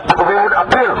 we would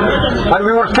appeal. And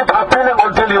we will keep appealing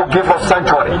until you give us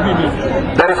sanctuary.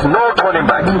 There is no turning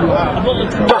back.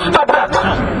 To stop that,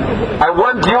 I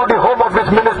want you, the Home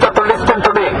Office Minister, to listen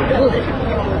to me.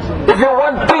 If you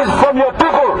want peace from your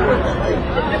people,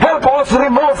 help us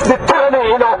remove the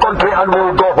tyranny in our country and we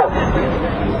will go home.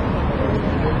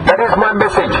 That is my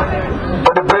message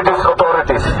to the British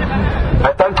authorities.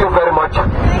 I thank you very much.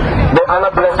 May Allah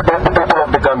bless the people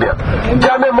of the Gambia.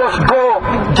 Jammeh must go.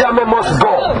 Jammeh must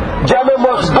go. Jammeh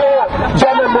must go.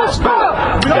 Jammeh must go.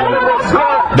 Jammeh must go.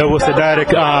 There was a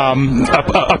direct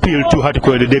appeal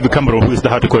to David Cameron, who is the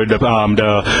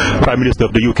Prime Minister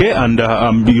of the UK, and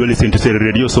you're listening to Seereer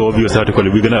Radio, so obviously I'm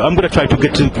going to try to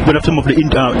get to one of some of the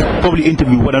probably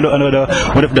interview one of the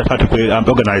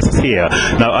organizers here.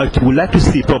 Now I would like to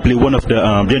see probably one of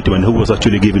the gentlemen who was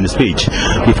actually giving the speech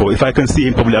before. If I can see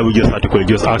him, probably I will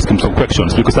just ask him some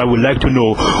questions, because I would like to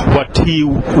know what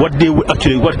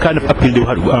kind of appeal they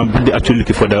actually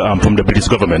looking for from the British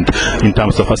government in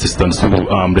terms of assistance to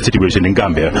the situation in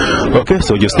Gambia. Okay,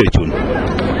 so just stay tuned.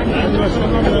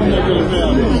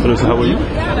 Hello, sir, how are you?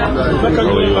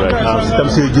 How are you? All right. Come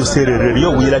to Seereer Radio.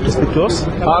 Would you like to speak to us?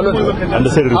 And the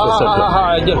Seereer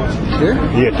Radio.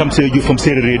 Yeah, come to you from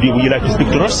Seereer Radio. Would you like to speak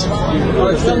to us?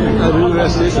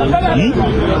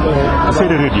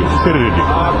 Seereer Radio. Seereer Radio.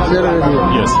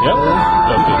 Yes.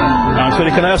 Yeah. Okay.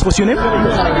 Sorry, can I ask what's your name?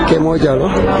 Kemo Jallo.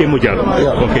 Kemo Jallo.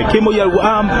 Yeah. Okay. Kemo Jallo.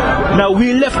 Now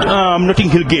we left Notting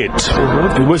Hill Gate,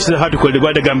 which is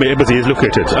where the Gambia Embassy is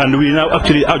located, and we now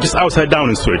actually are just outside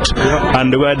Downing Street,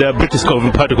 and where the British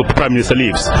government, Prime Minister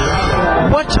leaves.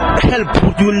 What help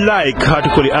would you like,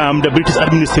 the British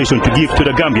administration to give to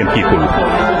the Gambian people?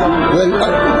 Well,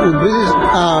 the British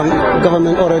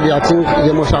government already, I think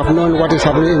they must have known what is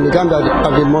happening in the Gambia at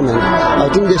the moment. I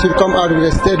think they should come out with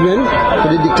a statement to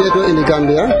the dictator in the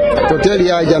Gambia to tell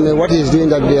Yahya Jammeh what he is doing,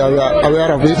 that they are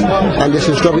aware of it, and they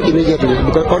should stop it immediately.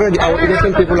 Because already our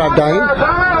innocent people are dying,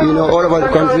 all over the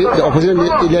country. The opposition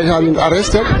leaders have been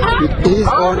arrested with his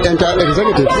own entire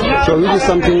executive. So which is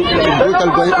something brutal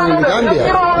going on in the Gambia.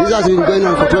 This has been going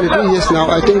on for 22 years now.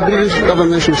 I think British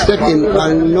government should step in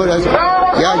and know that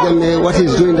Yahya Jammeh, what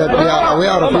he's doing, that they are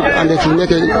aware of it, and they should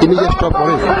make an immediate stop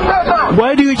for it.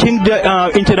 Why do you think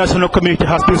the international community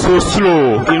has been so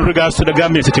slow in regards to the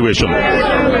Gambian situation?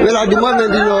 Well, at the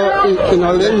moment,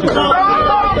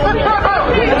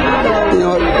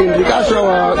 in regards to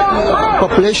our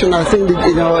population, I think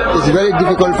it's very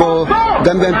difficult for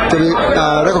Gambian to be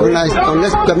recognized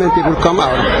unless Gambian people come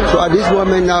out. So at this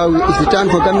moment now, it's the time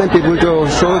for Gambian people to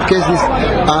showcase this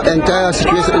entire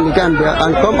situation in the Gambia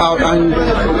and come out and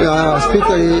speak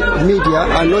to the media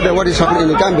and know that what is happening in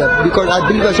the Gambia. Because I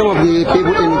believe that some of the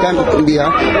people in the Gambia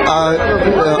are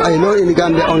alone in the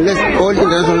Gambia unless all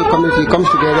international community comes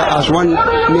together as one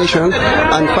nation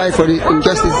and fight for the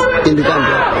injustice in the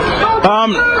Gambia.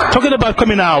 Talking about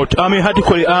coming out, what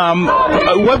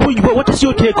is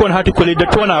your take on the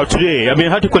turnout today? I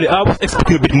was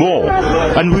expecting a bit more,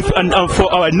 and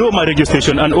for I know my radio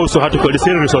station and also the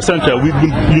Seereer Resource Center, we've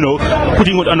been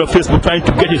putting it on our Facebook, trying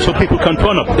to get it so people can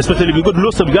turn up. Especially we've got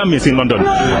lots of Gambians in London.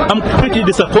 I'm pretty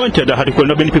disappointed that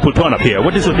not many people turn up here.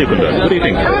 What is your take on that? What do you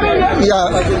think?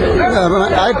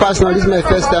 I personally, this is my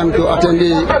first time to attend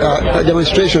the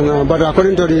demonstration, but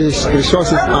according to the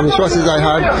resources I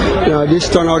had, this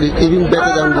turnout is even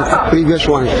better than the previous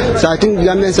one. So I think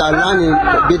Gambians are learning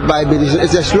bit by bit.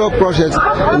 It's a slow process,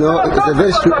 it's a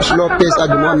very slow pace at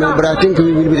the moment, but I think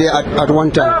we will be there at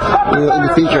one time, in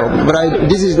the future. But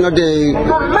this is not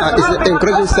it's an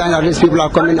encouraging sign that these people are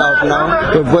coming out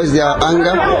now to voice their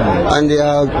anger and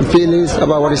their feelings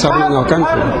about what is happening in our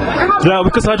country. Now,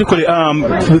 because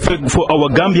for our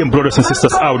Gambian brothers and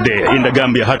sisters out there in the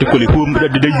Gambia, whom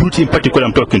the youth in particular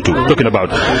I'm talking about,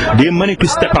 they managed to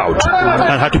step out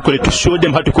and to show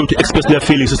them to express their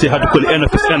feelings, to say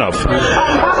enough is enough.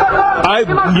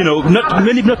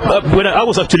 When I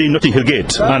was actually in Notting Hill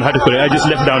Gate, and I just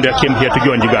left down there, came here to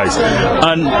join you guys,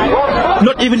 and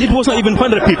it was not even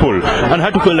 100 people,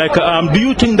 and do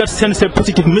you think that sends a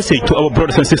positive message to our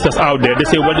brothers and sisters out there? They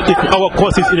say, well, if our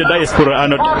causes in the diaspora are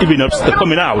not even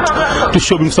coming out to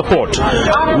show them support,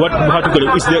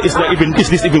 is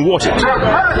this even worth it?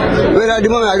 Well, at the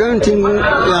moment, I don't think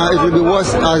it will be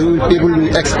worse as people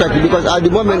will expect, because at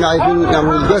the moment,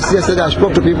 just yesterday I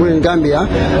spoke to people in Gambia,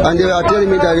 and they were telling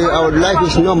me that our life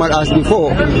is normal as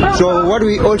before. So what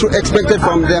we also expected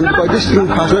from them, because this thing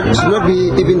should not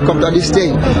be even come to this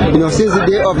stage. Since the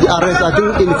day of the arrest, I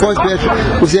think in the first place,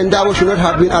 Hussein Dabo should not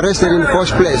have been arrested in the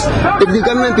first place. If the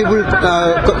government people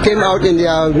came out in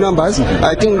their numbers,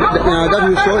 I think that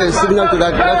will show a signal to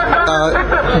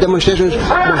that demonstrations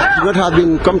should not have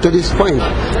been come to this point.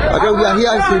 I think we are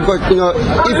here because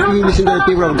if we listen to the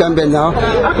people of Gambia now,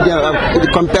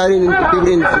 comparing people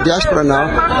in diaspora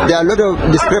now, there are a lot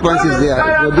of discrepancies there.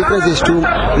 The difference is too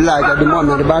large at the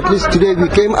moment. But at least today we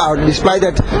came out, despite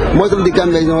that most of the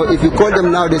Gambians, if you call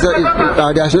them now, they say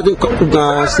there's nothing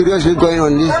seriously going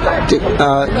on in this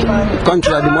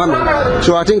country at the moment.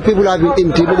 So I think people have been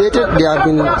intimidated. They have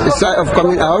been shy of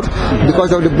coming out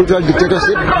because of the brutal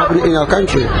dictatorship happening in our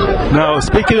country. Now,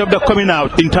 speaking of the coming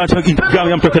out, in terms of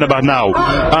Gambia, I'm talking about now,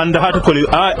 and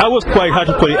I was quite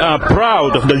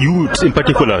proud of the youth in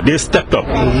particular. They stepped up.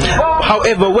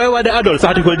 However, where were the adults?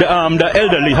 The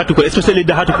elderly, especially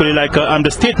the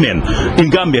statesmen in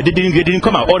Gambia? They didn't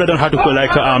come out. Other than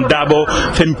Dabo,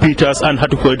 Femi Peters, and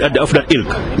of that ilk.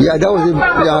 Yeah, that was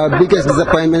the biggest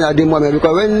disappointment at the moment,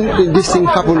 because when this thing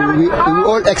happened, we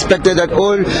all expected that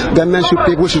all Gambian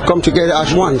people should come together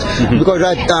as one. Because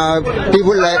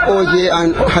people like OJ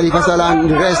and Khalifa Salah and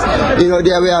the rest, they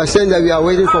were saying that we are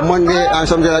waiting for Monday and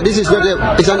something like that. This is not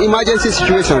it's an emergency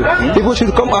situation. People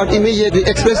should come out immediately,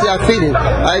 express their feeling.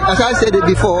 As I said it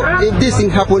before, if this thing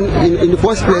happened in the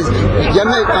first place,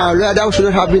 Jammeh should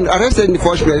not have been arrested in the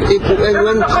first place.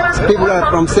 When people are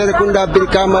from Serekunda,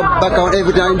 Birkama, Bakau,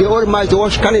 every time, they all march to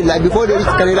watch Canada. Before they reach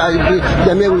Canada,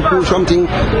 Jammeh will do something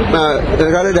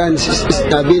rather than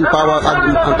being power at the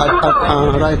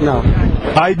right now.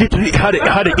 I did had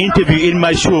an interview in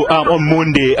my show on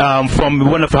Monday from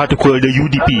one of the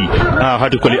UDP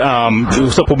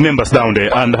support members down there,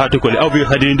 and obviously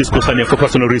I didn't discuss her name for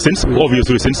personal reasons, obvious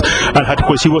reasons, and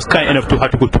she was kind enough to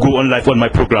go on live on my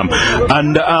program,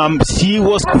 and she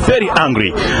was very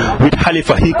angry with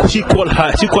Halifa. She called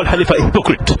Halifa a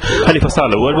hypocrite, Halifa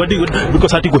Saleh.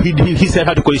 Because he said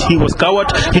he was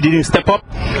coward, he didn't step up.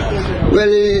 Well,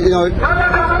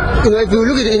 if you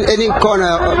look at it in any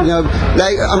corner, I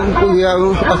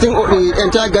think the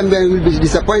entire Gambian will be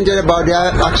disappointed about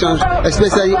their actions,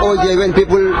 especially OJ when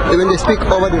they speak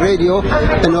over the radio.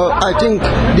 I think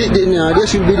they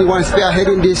should be the ones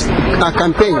spearheading this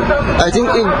campaign. I think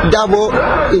if Dabo,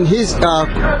 in his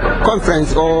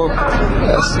conference or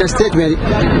statement,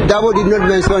 Dabo did not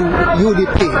mention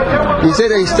UDP. He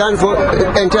said he stands for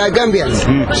entire Gambians.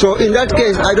 So in that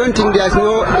case, I don't think there's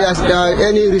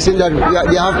any reason that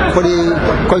they have for the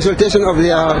consultation of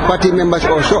their party members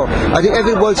or so. I think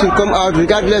everybody should come out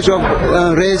regardless of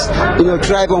race,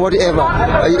 tribe or whatever.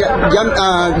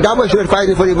 Dabo is not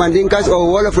fighting for the Mandinkas or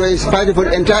Wolof is fighting for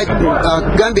the entire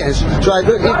Gambians. So I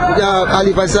don't, if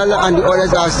Halifa Saleh and the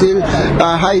others are still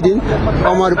hiding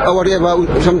or whatever,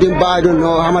 something bad, I don't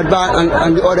know, Hamad Ba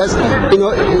and the others,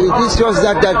 it shows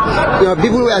that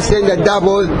people were saying that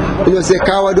Dabo is a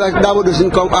coward, Dabo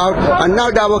doesn't come out, and now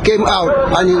Dabo came out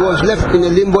and he was left in a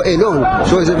limbo alone.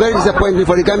 So it's a very disappointing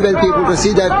for the Gambian people to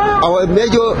see that our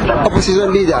major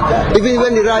opposition leader, even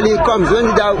when the rally comes, when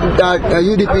the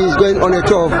UDP is going on a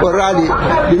tour for rally,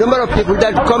 the number of people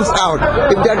that comes out,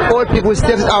 if that all people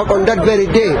steps out on that very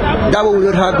day, Dabo will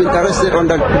not have been arrested on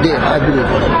that day, I believe.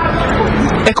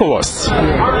 ECOWAS.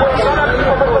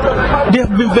 They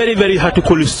have been very, very hard to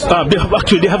call.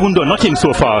 They haven't done nothing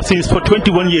so far. Since for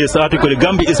 21 years, Gambia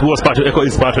was part of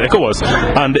ECOWAS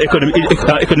and the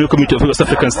Economic Committee of West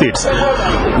African States.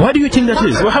 Why do you think that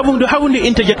is? Haven't they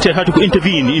interjected how to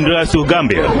intervene in relation to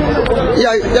Gambia?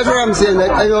 Yeah, that's what I'm saying.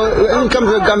 That, when it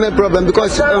comes to the Gambia problem,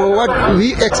 because what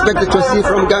we expected to see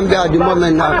from Gambia at the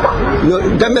moment now,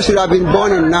 Gambia should have been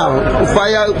born in now.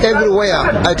 Fire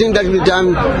everywhere. I think that with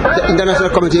time the international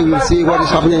community will see what is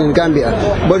happening in Gambia.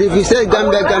 But if we say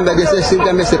Gambia, they say still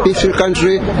Gambia is a peaceful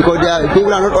country because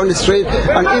people are not on the street.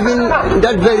 And even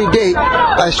that very day,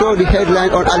 I saw the headline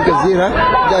on Al Jazeera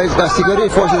that security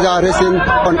forces are arresting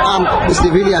unarmed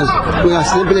civilians who are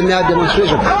simply mere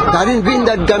demonstration. That didn't mean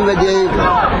that Gambia,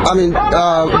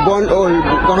 born or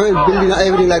government building and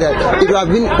everything like that. It would have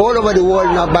been all over the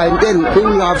world now. By then,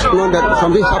 people have known that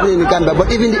something is happening in Gambia. But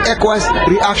even the ECOWAS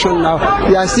reaction now,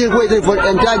 they are still waiting for the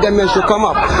entire Gambians to come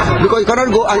up, because you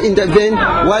cannot go and intervene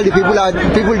while the people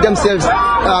themselves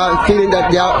are feeling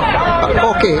that they are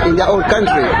okay in their own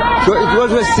country. So it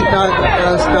was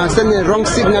sending a wrong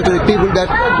signal to the people that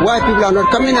why people are not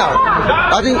coming out.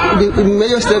 I think the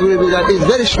major step will be that it's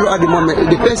very slow at the moment.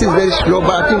 The pace is very slow,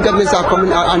 but I think governments are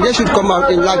coming out, and they should come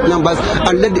out in large numbers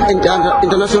and let the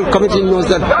international community know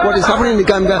that what is happening in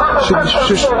Gambia should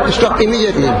stop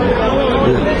immediately.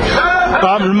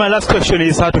 My last question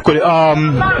is how to call it.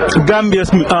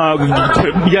 Gambia's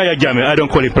Yahya Jammeh, I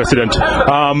don't call it president.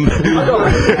 Yahya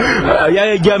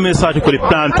Jammeh how to call it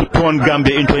plan to turn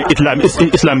Gambia into an Islamic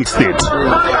state.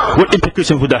 What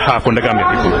implications would that have on the Gambian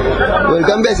people? Well,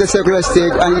 Gambia is a secular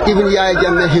state, and even Yahya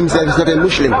Jammeh himself is not a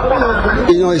Muslim.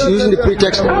 He's using the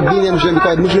pretext being a Muslim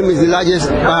because Muslim is the largest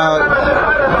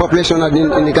population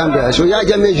in the Gambia. So Yahya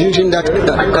Jammeh is using that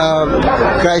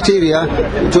criteria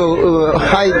to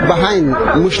hide behind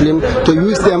Muslim, to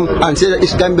use them and say that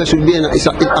Gambia should be an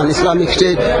Islamic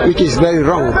state, which is very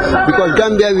wrong. Because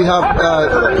Gambia we have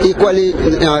equally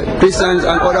Christians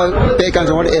and other pagans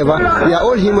or whatever. They are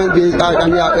all human beings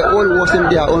and they are all worshiping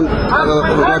their own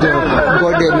whatever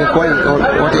God they may call it or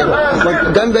whatever.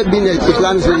 But Gambia being an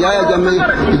Islamic state, Yahya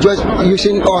Jammeh is just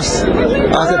using us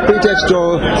as a pretext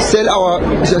to sell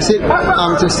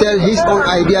his own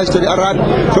ideas to the Arab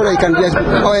so that he can get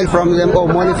oil from them or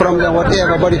money from them,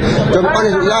 whatever. But to be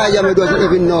honest, Yahya Jammeh doesn't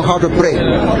even know how to pray.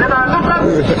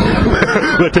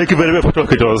 Well, thank you very much for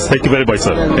talking to us. Thank you very much,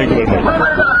 sir. Thank you very much.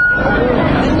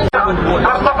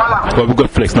 Well, we've got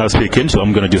Flex now speaking, so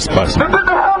I'm going to just pass.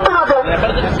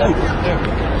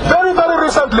 Very, very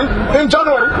recently, in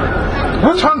January,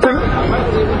 witch hunting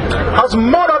has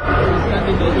murdered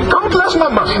countless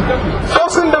numbers,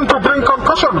 forcing them to bring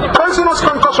poisonous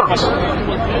concussions.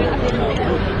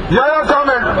 Yahya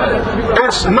Jammeh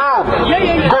is now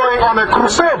going on a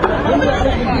crusade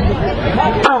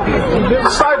to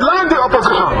sideline the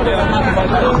opposition,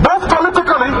 both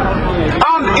politically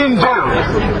and in jail,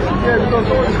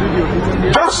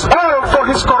 just for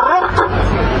his corrupt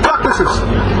practices.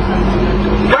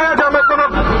 Yahya Jammeh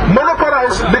cannot monopolize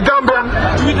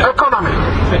economy.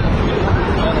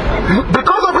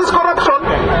 Because of his corruption,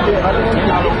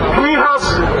 he has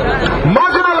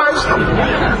marginalized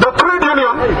the trade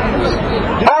union.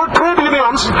 All trade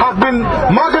unions have been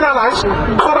marginalized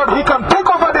so that he can take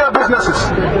over their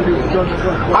businesses.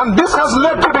 And this has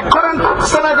led to the current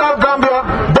Senegal-Gambia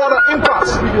border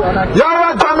impasse.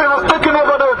 Yahya Jammeh has taken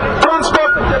over the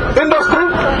transport industry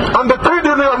and the trade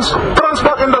unions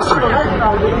transport industry,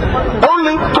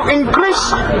 only to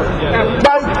increase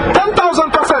by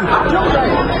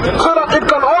 10,000% so that it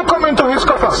can all come into his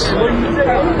coffers.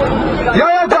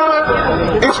 Yahya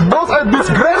Jammeh is both a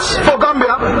disgrace for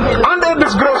Gambia and a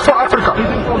disgrace for Africa.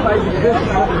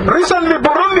 Recently,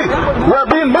 Burundi were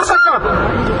being massacred.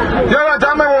 Yahya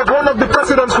Jammeh was one of the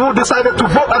presidents who decided to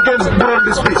vote against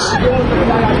Burundi's peace.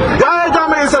 Yahya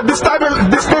Jammeh is a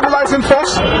destabilizing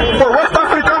force for West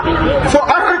Africa,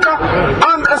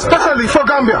 and especially for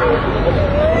Gambia.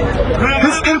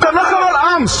 His international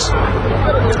arms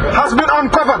has been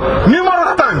uncovered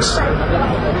numerous times.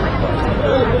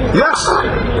 Yes,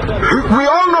 we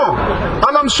all know,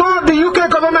 and I'm sure the UK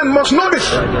government must know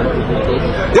this.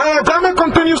 Yahya Jammeh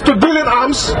continues to deal in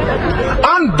arms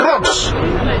and drugs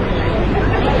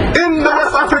in the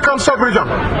West African sub-region.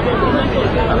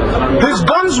 His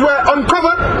guns were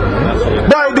uncovered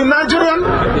by the Nigerian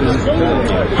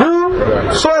who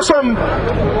saw some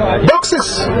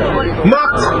boxes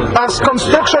marked as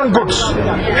construction goods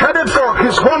headed for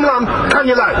his homeland,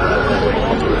 Kanyilai.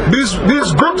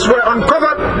 These goods were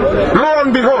uncovered. Lo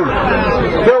and behold,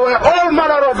 there were all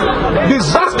manner of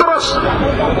disastrous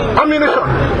ammunition.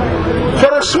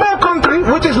 For a small country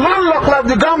which is landlocked like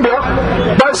the Gambia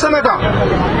by Senegal,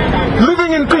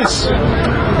 living in peace,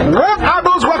 what are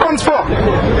those weapons for?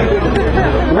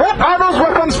 What are those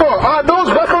weapons for? Are those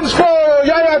weapons for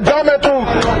Yahya Jammeh to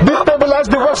destabilize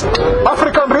the West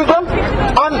African region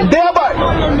and thereby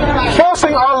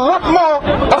forcing a lot more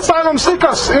asylum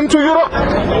seekers into Europe?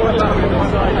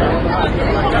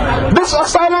 This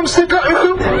asylum seeker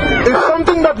issue is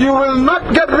something that you will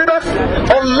not get rid of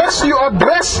unless you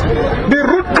address the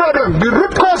root problem, the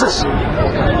root causes.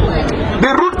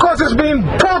 The root causes being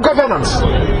poor governance,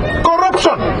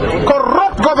 corruption,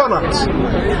 corrupt governance,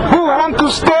 who want to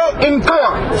stay in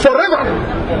power forever,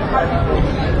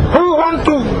 who want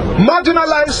to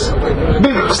marginalize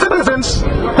the citizens,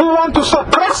 who want to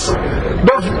suppress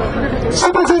the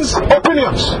citizens'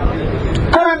 opinions.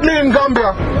 Currently in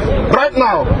Gambia, right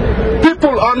now,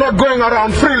 people are not going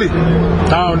around freely.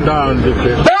 Down, down,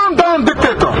 dictator. Down, down,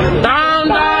 dictator. Down,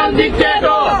 down,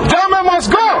 dictator. Jammeh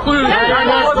must go. Jammeh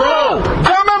must go.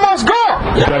 Jammeh must go.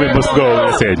 Jammeh must go,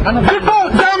 I said. Before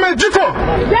Jammeh Jifo.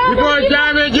 Before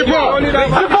Jammeh Jifo.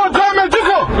 Before Jammeh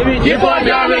Jifo. Before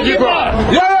Jammeh Jifo.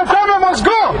 Yahya Jammeh must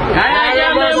go. Yahya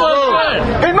Jammeh must go.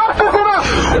 Enough is enough.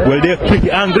 Well, they're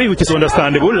pretty angry, which is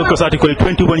understandable, because Article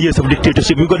 21 years of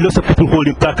dictatorship. We've got lots of people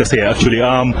holding placards here, actually.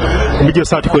 Let me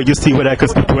just article, just see whether I can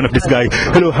speak to one of this guy.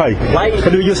 Hello, hi.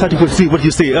 Can we just article, see what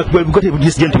you say? Well, we've got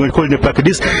this gentleman holding a placard.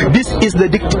 This is the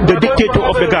dictator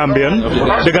of the Gambia.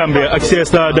 It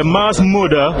says the mass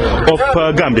murder of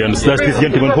Gambians. That's this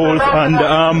gentleman holds. And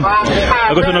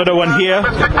I got another one here.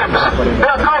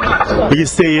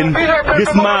 He's saying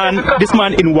this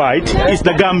man in white is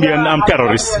the Gambian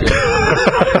terrorist.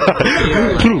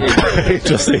 True.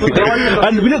 Interesting.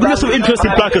 And we have some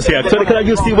interesting placards here. So can I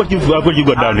just see what you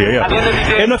got down here?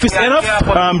 Yeah. Enough is enough.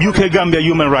 UK Gambia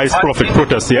human rights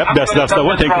protest. Yeah. That's the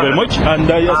one. Thank you very much. And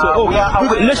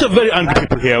let's have very angry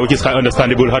people here, which is quite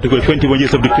understandable. How to go 21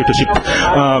 years of dictatorship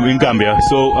in Gambia.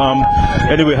 So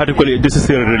anyway, how to call it? This is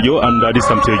Seereer Radio, and this is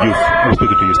Sam Youth. I'm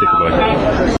speaking to you. Stay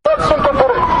goodbye.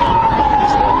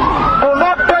 Do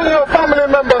not tell your family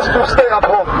members to stay at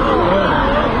home.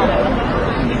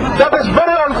 That is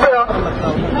very unfair,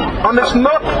 and it's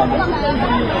not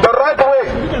the right way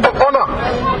to honor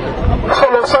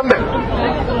Solo Sunday.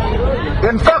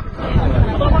 In fact,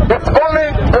 it's only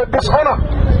a dishonor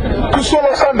to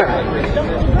Solo Sunday.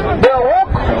 Their work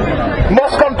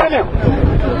must continue.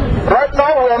 Right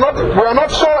now, we are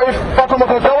not sure if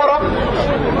Fatimata Jawara,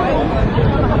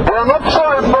 we are not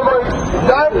sure if Mama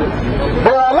died.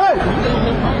 They are alive.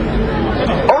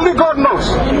 Only God knows.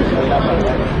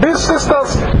 These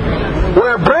sisters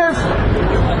were brave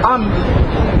and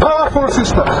powerful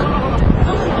sisters.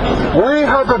 We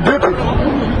have a duty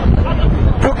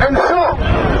to ensure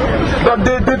that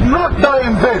they did not die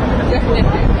in vain.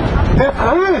 If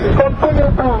we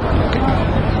continue to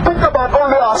think about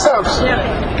only ourselves,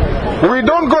 we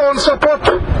don't go and support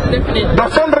the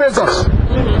fundraisers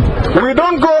we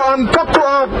don't go and talk to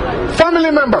our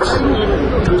family members,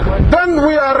 then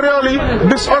we are really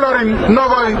dishonoring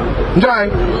Nogoy Njai,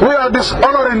 we are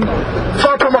dishonoring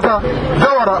Fatimata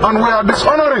Jawara, and we are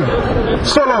dishonoring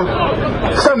Solo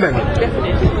Sending.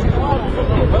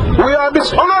 We are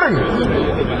dishonoring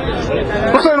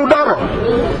Hussein Udaro,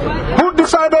 who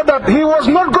decided that he was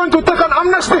not going to take an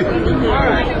amnesty,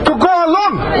 to go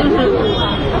alone.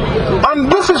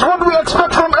 And this is what we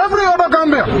expect from every other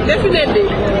Gambian. Definitely.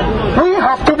 We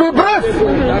have to be brave.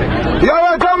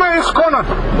 Yahya Jammeh is cornered.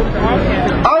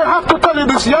 I have to tell you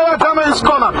this, Yahya Jammeh is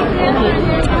cornered.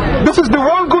 This is the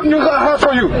one good news I have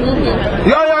for you.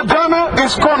 Yahya Jammeh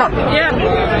is cornered.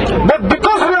 Yeah. But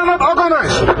because we are not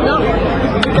organized,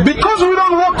 because we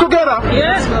don't work together,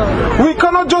 we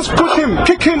cannot just push him,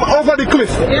 kick him over the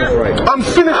cliff, and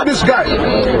finish this guy.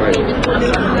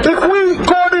 If we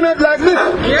coordinate like this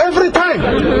every time,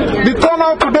 the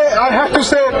turnout today, I have to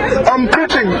say, I'm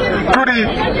preaching to the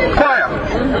choir.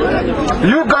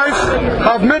 You guys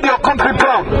have made your country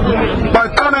proud by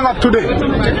turning up today.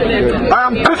 I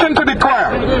am preaching to the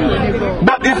choir.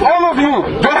 But if all of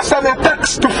you just send a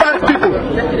text to 5 people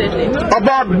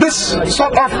about this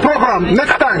sort of program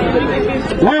next time,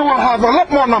 we will have a lot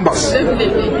more numbers.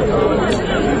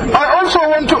 I also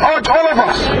want to urge all of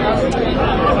us,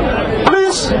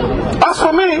 please, as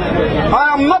for me,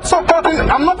 I am not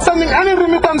sending any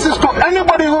remittances to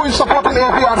anybody who is supporting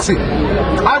APRC.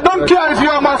 I don't care if you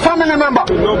are my family member.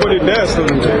 Nobody dares to.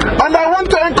 And I want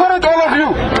to encourage all of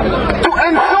you to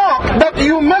ensure that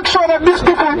you make sure that these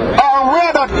people are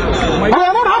aware that we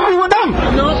are not happy with them.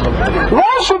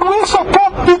 Why should we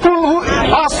support people who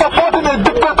are supporting a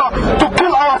dictator to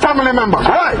kill our family members?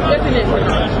 Why?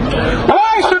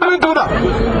 Why should we do that?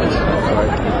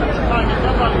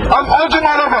 I'm urging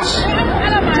all of us,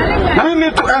 we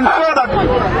need to ensure that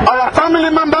our family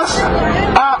members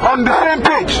are on the same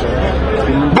page.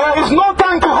 There is no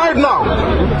time to hide now.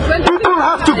 People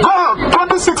have to go out.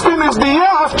 2016 is the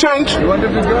year of change,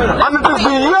 and it is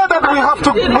the year that we have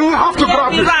to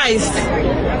grab it.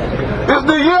 It's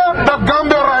the year that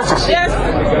Gambia rises. Yes.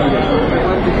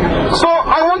 So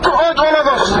I want to urge all of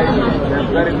us,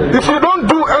 if you don't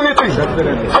do anything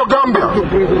for Gambia,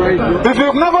 if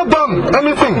you've never done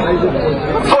anything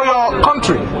for your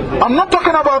country, I'm not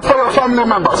talking about for your family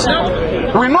members.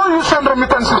 We know you send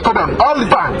remittances to them all the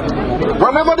time.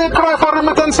 Whenever they cry for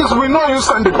remittances, we know you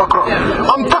send it across.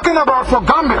 I'm talking about for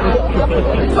Gambia.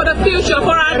 For the future,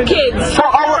 for our kids.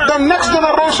 For the next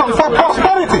generation, for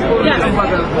prosperity. Yes.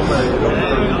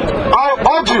 I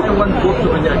urge you,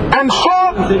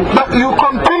 ensure that you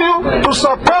continue to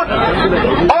support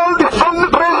all the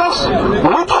fundraisers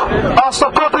which are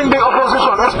supporting the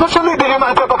opposition, especially the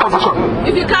united opposition.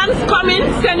 If you can't come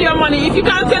in, send your money. If you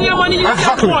can't send your money, use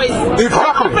your voice.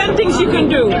 Exactly. Different things you can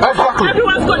do. Exactly.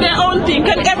 Everyone's got their own thing.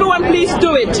 Can everyone please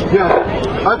do it?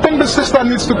 Yeah. I think the sister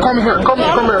needs to come here. Come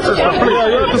here, sister,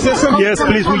 please. Yes,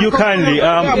 please, will you kindly?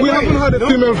 We haven't heard a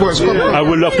female voice. I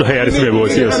would love to hear the female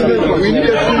voice, yes. We need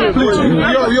a female. Please,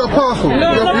 you're powerful.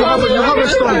 You have a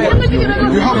strong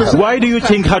voice. Why do you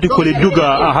think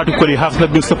Duga has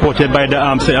not been supported by the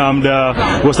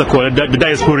what's it called, the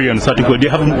diasporians? They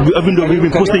haven't, even though we've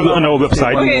been posting on our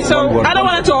website. Okay, so I don't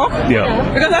want to talk.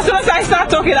 Yeah. Because as soon as I start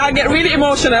talking, I get really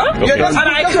emotional. Okay. And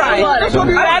I cry.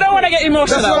 And I don't want to get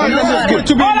emotional.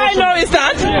 All I know is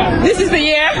that this is the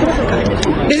year.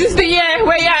 This is the year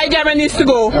where Yahya Jammeh needs to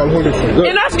go.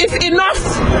 Enough is enough.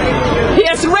 He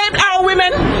has raped our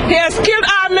women. He has killed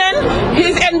our men.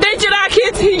 He's endangered our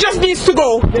kids. He just needs to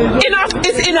go. Enough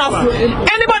is enough.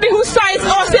 Anybody who sides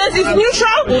or says it's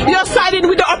neutral, you're siding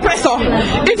with the oppressor.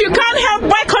 If you can't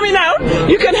help by coming out,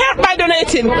 you can help by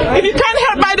donating. If you can't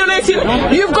help by donating,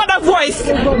 you've got a voice.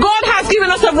 God has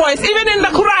given us a voice. Even in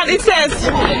the Quran it says,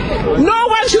 no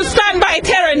one should stand by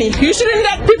tyranny. You shouldn't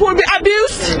let people be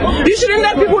abused. You shouldn't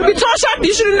let people be tortured.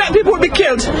 You shouldn't let people be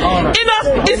killed.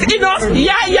 Enough is enough.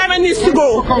 Yahya Jammeh needs to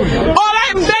go. All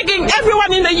I'm begging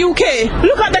everyone in the UK,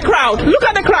 look at the crowd. Look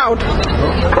at the crowd.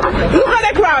 Look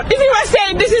at the crowd. If you were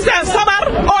saying this is a Sabar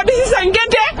or this is a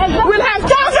Ngete, we'll have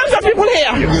thousands of people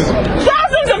here.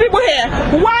 Thousands of people here.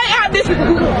 Why are this?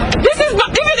 This is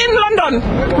not, even in London,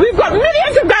 we've got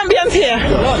millions of Gambians here.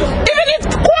 Even if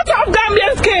a quarter of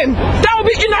Gambians came, that would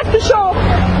be enough to show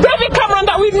David Cameron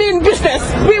that we mean business.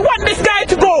 We want this guy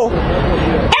to go.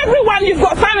 Everyone, you've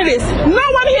got families. No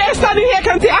one here standing here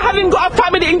can say, I haven't got a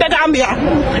family in the Gambia.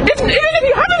 Even if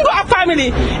you haven't got a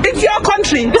family, it's your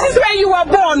country. This is where you were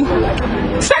born.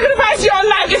 Sacrifice your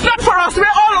life. It's not for us. We're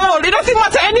all old. It doesn't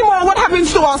matter anymore what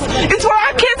happens to us. It's for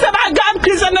our kids and our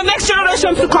grandkids and the next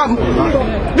generations to come.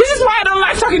 This is why I don't like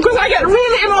start talking because I get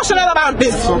really emotional about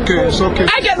this. It's okay.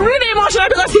 I get really emotional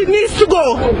because he needs to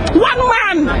go. One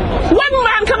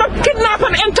man cannot kidnap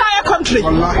an entire country.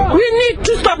 We need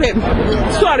to stop him.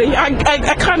 Sorry, I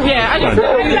can't hear.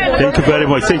 Thank you very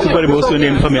much. Thank you very much. Your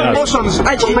name for me. Aji.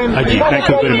 Thank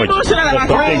you very much.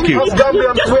 Thank you.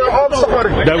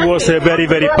 That was a very,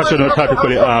 very passionate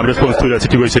response to the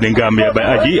situation in Gambia by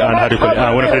Aji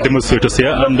and one of the demonstrators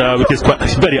here, and which is quite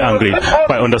very angry,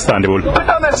 quite understandable.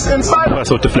 Bitterness inside. All this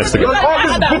bitterness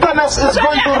is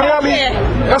going to really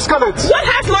escalate. What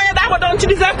has Lawyer Dabo done to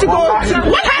deserve to go?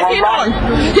 What has he done?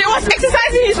 He was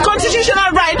exercising his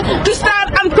constitutional right to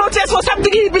stand and protest for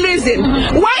something he believes in.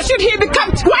 Why should he be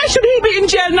in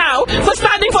jail now for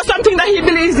standing for something that he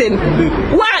believes in?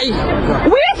 Why?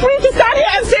 We are free to stand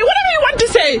here and say whatever we want to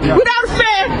say without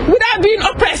fear, without being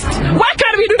oppressed. Why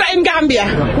can't we do that in Gambia?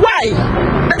 Why?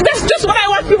 That's just what I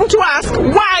want people to ask.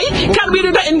 Why can't we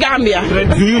do that in Gambia?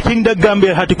 Do you think that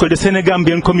Gambia had to call the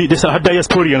Senegambian community, the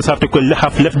diasporians have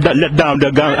let down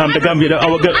the Gambia,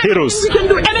 our heroes? We can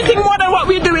do anything more than what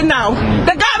we're doing now.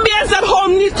 The Gambians at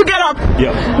home need to get up.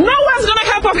 Yeah. No one's going to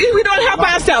help us if we don't help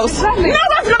ourselves. No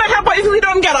one's going to help us if we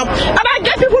don't get up. And I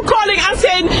get people calling and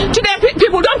saying, today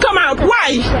people don't come out.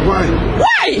 Why?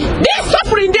 Why? They're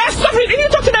suffering. If you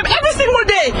talk to them every single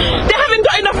day, they haven't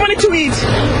got enough money to eat.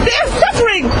 They're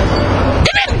suffering.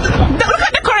 Even look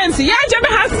at the currency. Yahya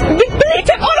Jammeh has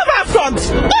depleted all of our funds,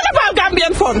 all of our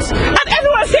Gambian funds, and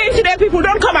everyone's saying today people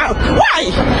don't come out. Why?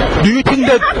 Do you think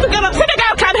that have to get up?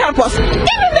 Senegal can't help us.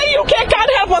 Even the UK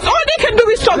can't help us. All they can do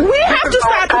is talk. We have to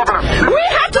start it. We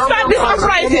have to start this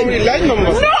uprising.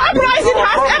 No uprising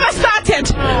has ever started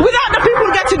without the people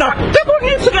getting up. People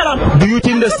need to get up. Do you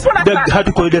think the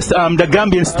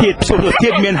Gambian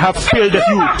statement have failed the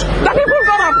youth? The people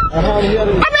got up.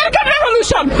 American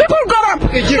Revolution, people got up.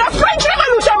 The French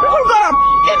Revolution, people got up.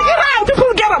 In Iran, people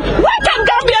get up. Why can't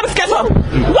Gambians get up?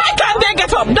 Why can't they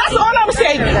get up? That's all I'm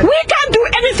saying. We can't do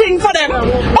anything for them.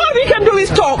 All we can do is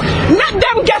talk. Let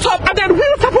them get up and then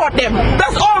we'll support them.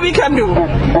 That's all we can do.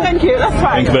 Thank you. That's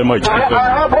fine. Thank you very much. I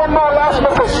have one more last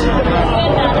message.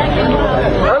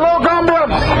 Hello,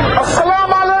 Gambians.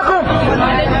 Assalamu alaikum.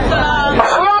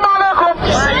 Assalamu alaikum.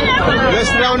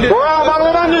 Let's round it.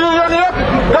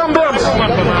 Gambians.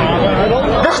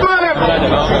 This morning,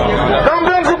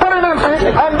 Gambians are permanent,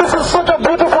 and this is such a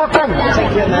beautiful thing.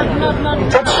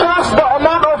 It shows the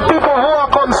amount of people who are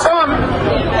concerned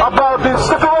about this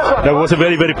situation. That was a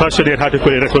very, very passionate article.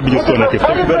 Thank you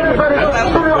very much.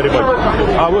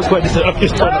 I was quite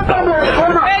disappointed.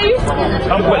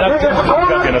 I'm quite active as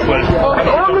well.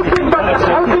 The only thing that is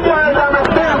helping you and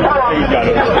stay in power is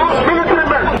military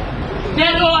men.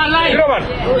 Dead or alive? Dead or alive?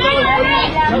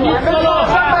 Dead or alive?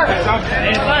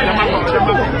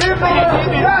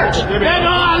 Dead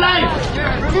or alive?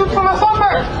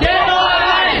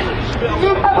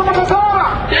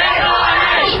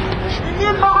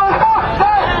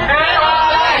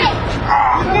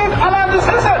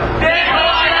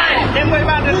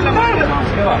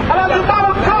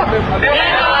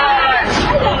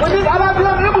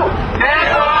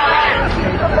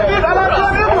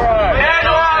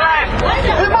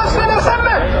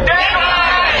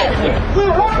 We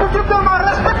want to give them a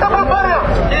respectable burial.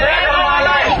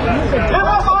 Give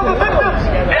us all the victims.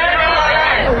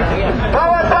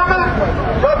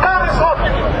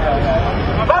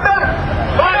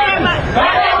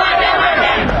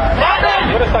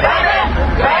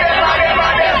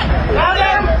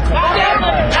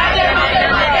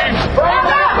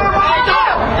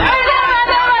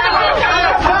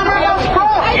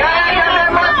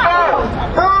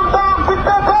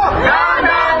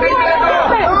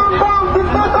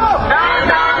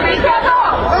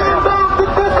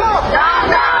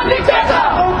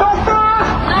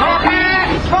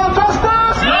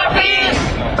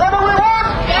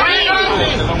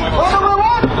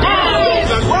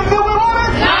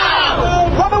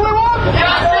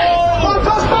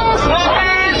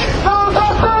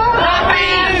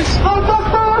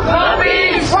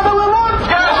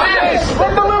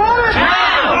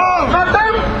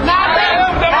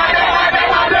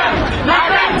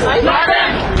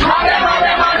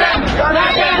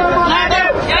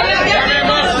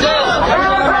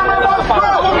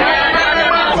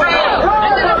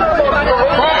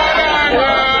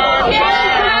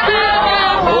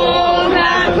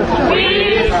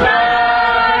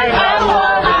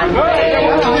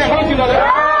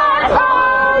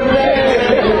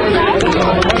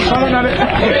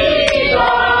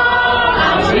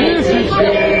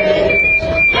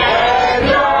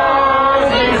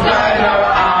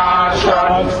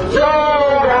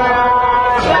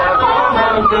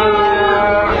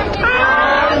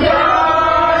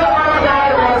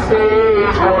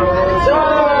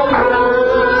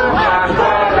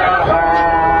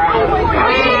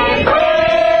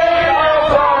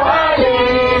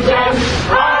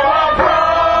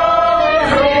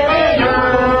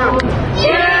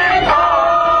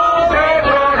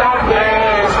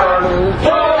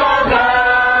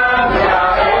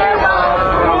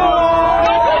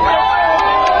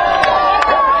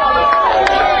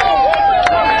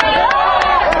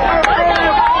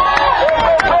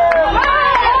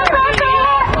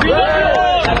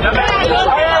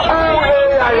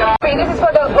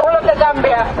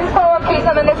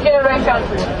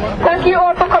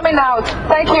 coming out.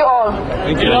 Thank you all.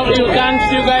 Thank you. Love you.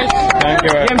 Thanks, you guys. Thank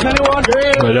you.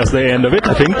 Well, that's the end of it,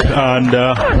 I think. And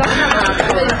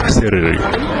Seereer.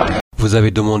 Vous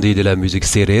avez demandé de la musique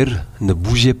Seereer, ne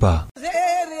bougez pas.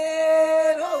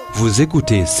 Vous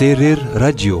écoutez Seereer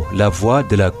Radio, la voix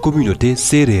de la communauté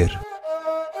Seereer.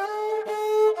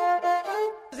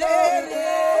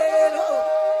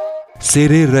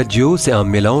 Seereer Radio, c'est un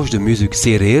mélange de musique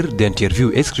Seereer,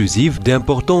 d'interviews exclusives,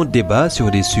 d'importants débats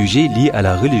sur des sujets liés à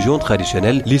la religion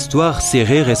traditionnelle, l'histoire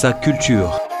Seereer et sa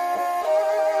culture.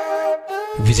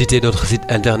 Visitez notre site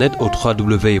internet au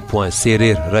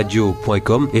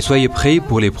www.seererradio.com et soyez prêts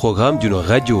pour les programmes d'une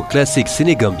radio classique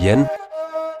sénégambienne.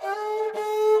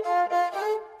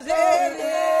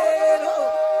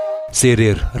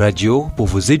 Seereer Radio pour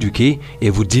vous éduquer et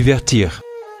vous divertir.